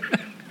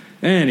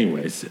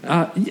 Anyways,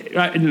 I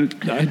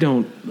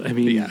don't. I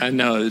mean, Yeah, I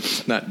know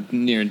it's not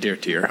near and dear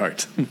to your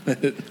heart.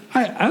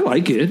 I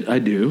like it. I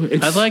do.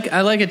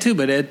 I like it too,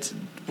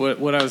 but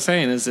what I was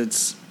saying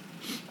is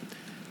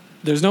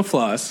there's no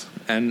flaws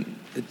and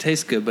it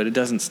tastes good, but it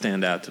doesn't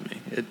stand out to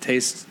me. It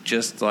tastes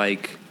just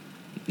like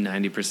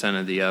 90%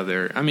 of the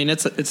other. I mean,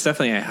 it's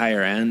definitely a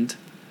higher end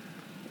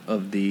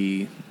of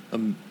the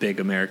big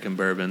American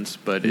bourbons,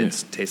 but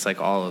it tastes like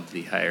all of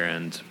the higher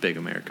end big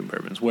American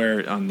bourbons.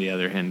 Where on the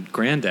other hand,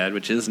 Grandad,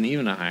 which isn't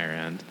even a higher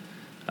end,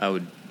 I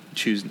would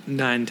choose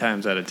 9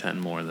 times out of 10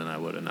 more than I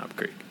would a Knob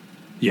Creek.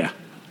 Yeah.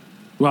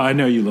 Well, I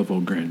know you love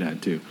Old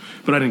Granddad too,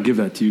 but I didn't give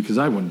that to you because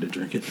I wanted to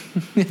drink it.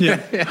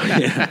 Yeah.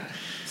 Yeah.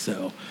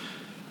 So,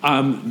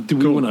 do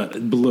we want to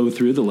blow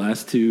through the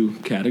last 2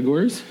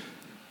 categories?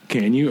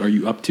 Can you? Are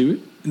you up to it?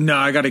 No,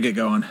 I got to get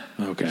going.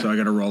 Okay. So I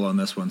got to roll on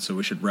this one, so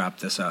we should wrap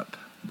this up.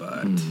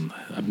 But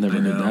I've never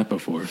heard that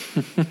before.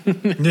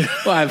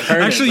 Well, I've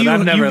heard actually, it,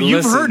 but I've never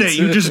you've listened. heard it.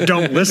 You just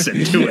don't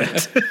listen to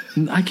it.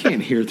 I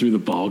can't hear through the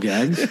ball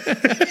gags.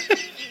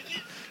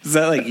 Is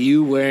that like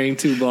you wearing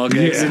 2 ball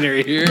gags Yeah. in your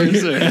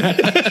ears? Or?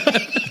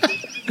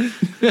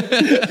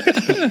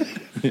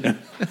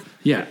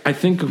 Yeah, I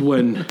think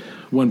when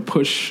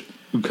push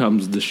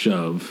comes to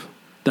shove,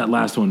 that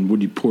last one,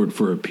 would you pour it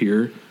for a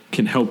peer,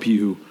 can help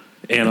you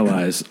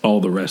analyze all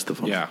the rest of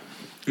them. Yeah.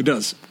 It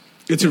does.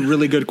 It's a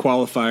really good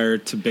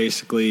qualifier to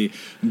basically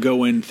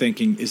go in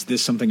thinking, is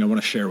this something I want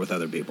to share with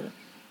other people?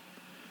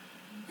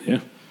 Yeah.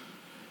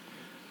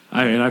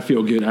 I mean, I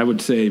feel good. I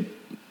would say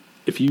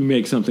if you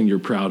make something you're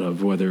proud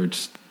of, whether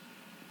it's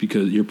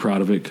because you're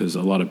proud of it because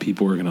a lot of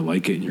people are going to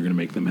like it and you're going to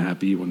make them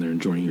happy when they're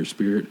enjoying your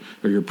spirit,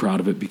 or you're proud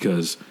of it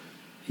because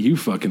you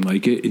fucking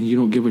like it and you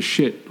don't give a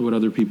shit what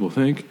other people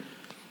think,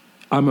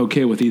 I'm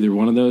okay with either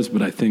one of those,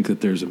 but I think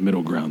that there's a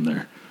middle ground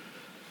there.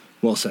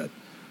 Well said.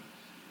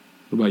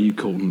 What about you,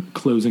 Colton?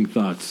 Closing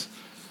thoughts?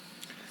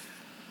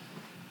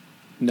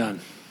 None.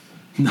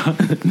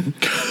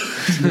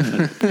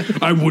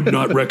 I would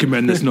not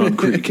recommend this Knob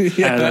Creek.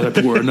 And I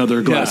pour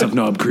another glass of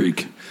Knob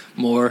Creek.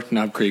 More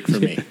Knob Creek for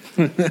me.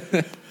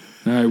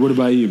 All right, what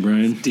about you,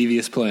 Brian?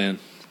 Devious plan.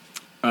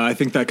 I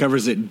think that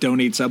covers it. Don't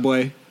eat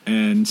Subway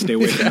and stay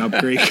away from Elm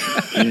Creek.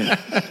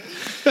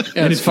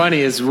 And it's funny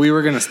is we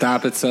were going to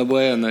stop at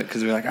Subway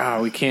because we were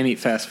like, we can't eat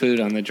fast food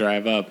on the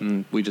drive up,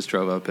 and we just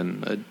drove up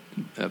in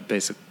a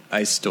basic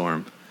ice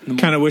storm.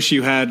 Kind of wish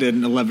you had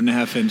an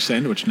 11.5-inch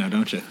sandwich now,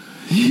 don't you?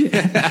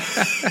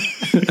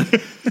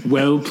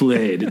 Well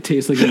played. It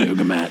tastes like a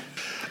yoga mat.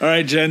 All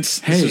right, gents.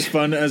 Hey. This was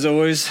fun as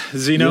always.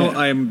 Zeno, Yeah.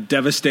 I'm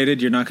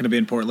devastated. You're not going to be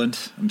in Portland.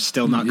 I'm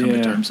still not coming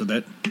to terms with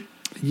it.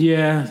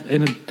 Yeah,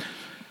 and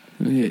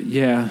me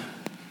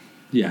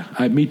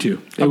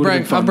too.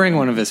 I'll bring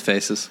one of his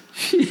faces.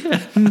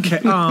 Okay.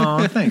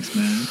 Oh, thanks,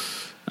 man.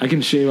 I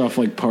can shave off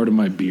like part of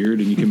my beard,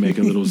 and you can make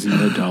a little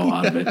Zeno doll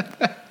out of it.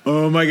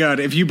 Oh my God!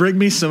 If you bring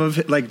me some of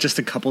it, like just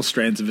a couple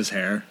strands of his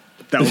hair,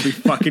 that would be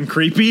fucking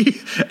creepy.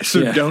 So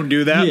Yeah. don't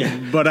do that. Yeah.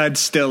 But I'd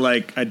still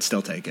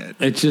take it.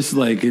 It's just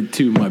like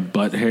two of my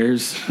butt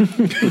hairs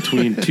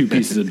between two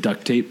pieces of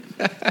duct tape.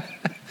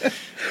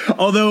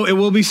 Although it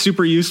will be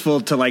super useful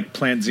to like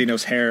plant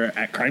Zeno's hair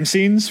at crime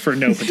scenes for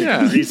no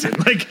particular reason.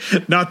 Like,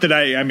 not that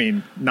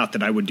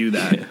I would do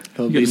that.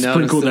 He'll You be gotta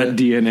sprinkle that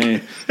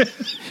DNA.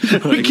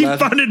 We keep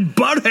finding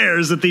butt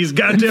hairs at these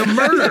goddamn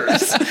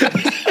murders.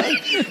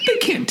 They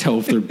can't tell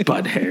if they're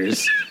butt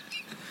hairs.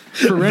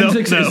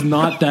 Forensics No. is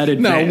not that No,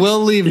 advanced.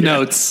 we'll leave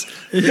notes.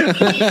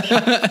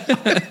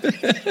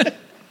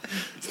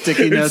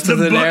 Sticky It's notes the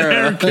with an butt hair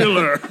arrow.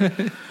 killer.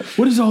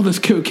 What is all this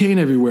cocaine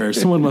everywhere?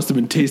 Someone must have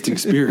been tasting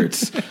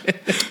spirits.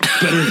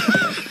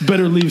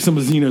 Better leave some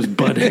of Zeno's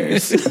butt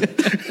hairs.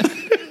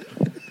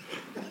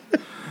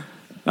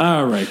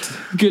 All right.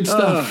 Good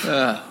stuff.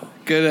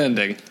 Good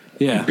ending.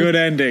 Yeah. Good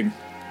ending.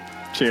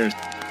 Cheers.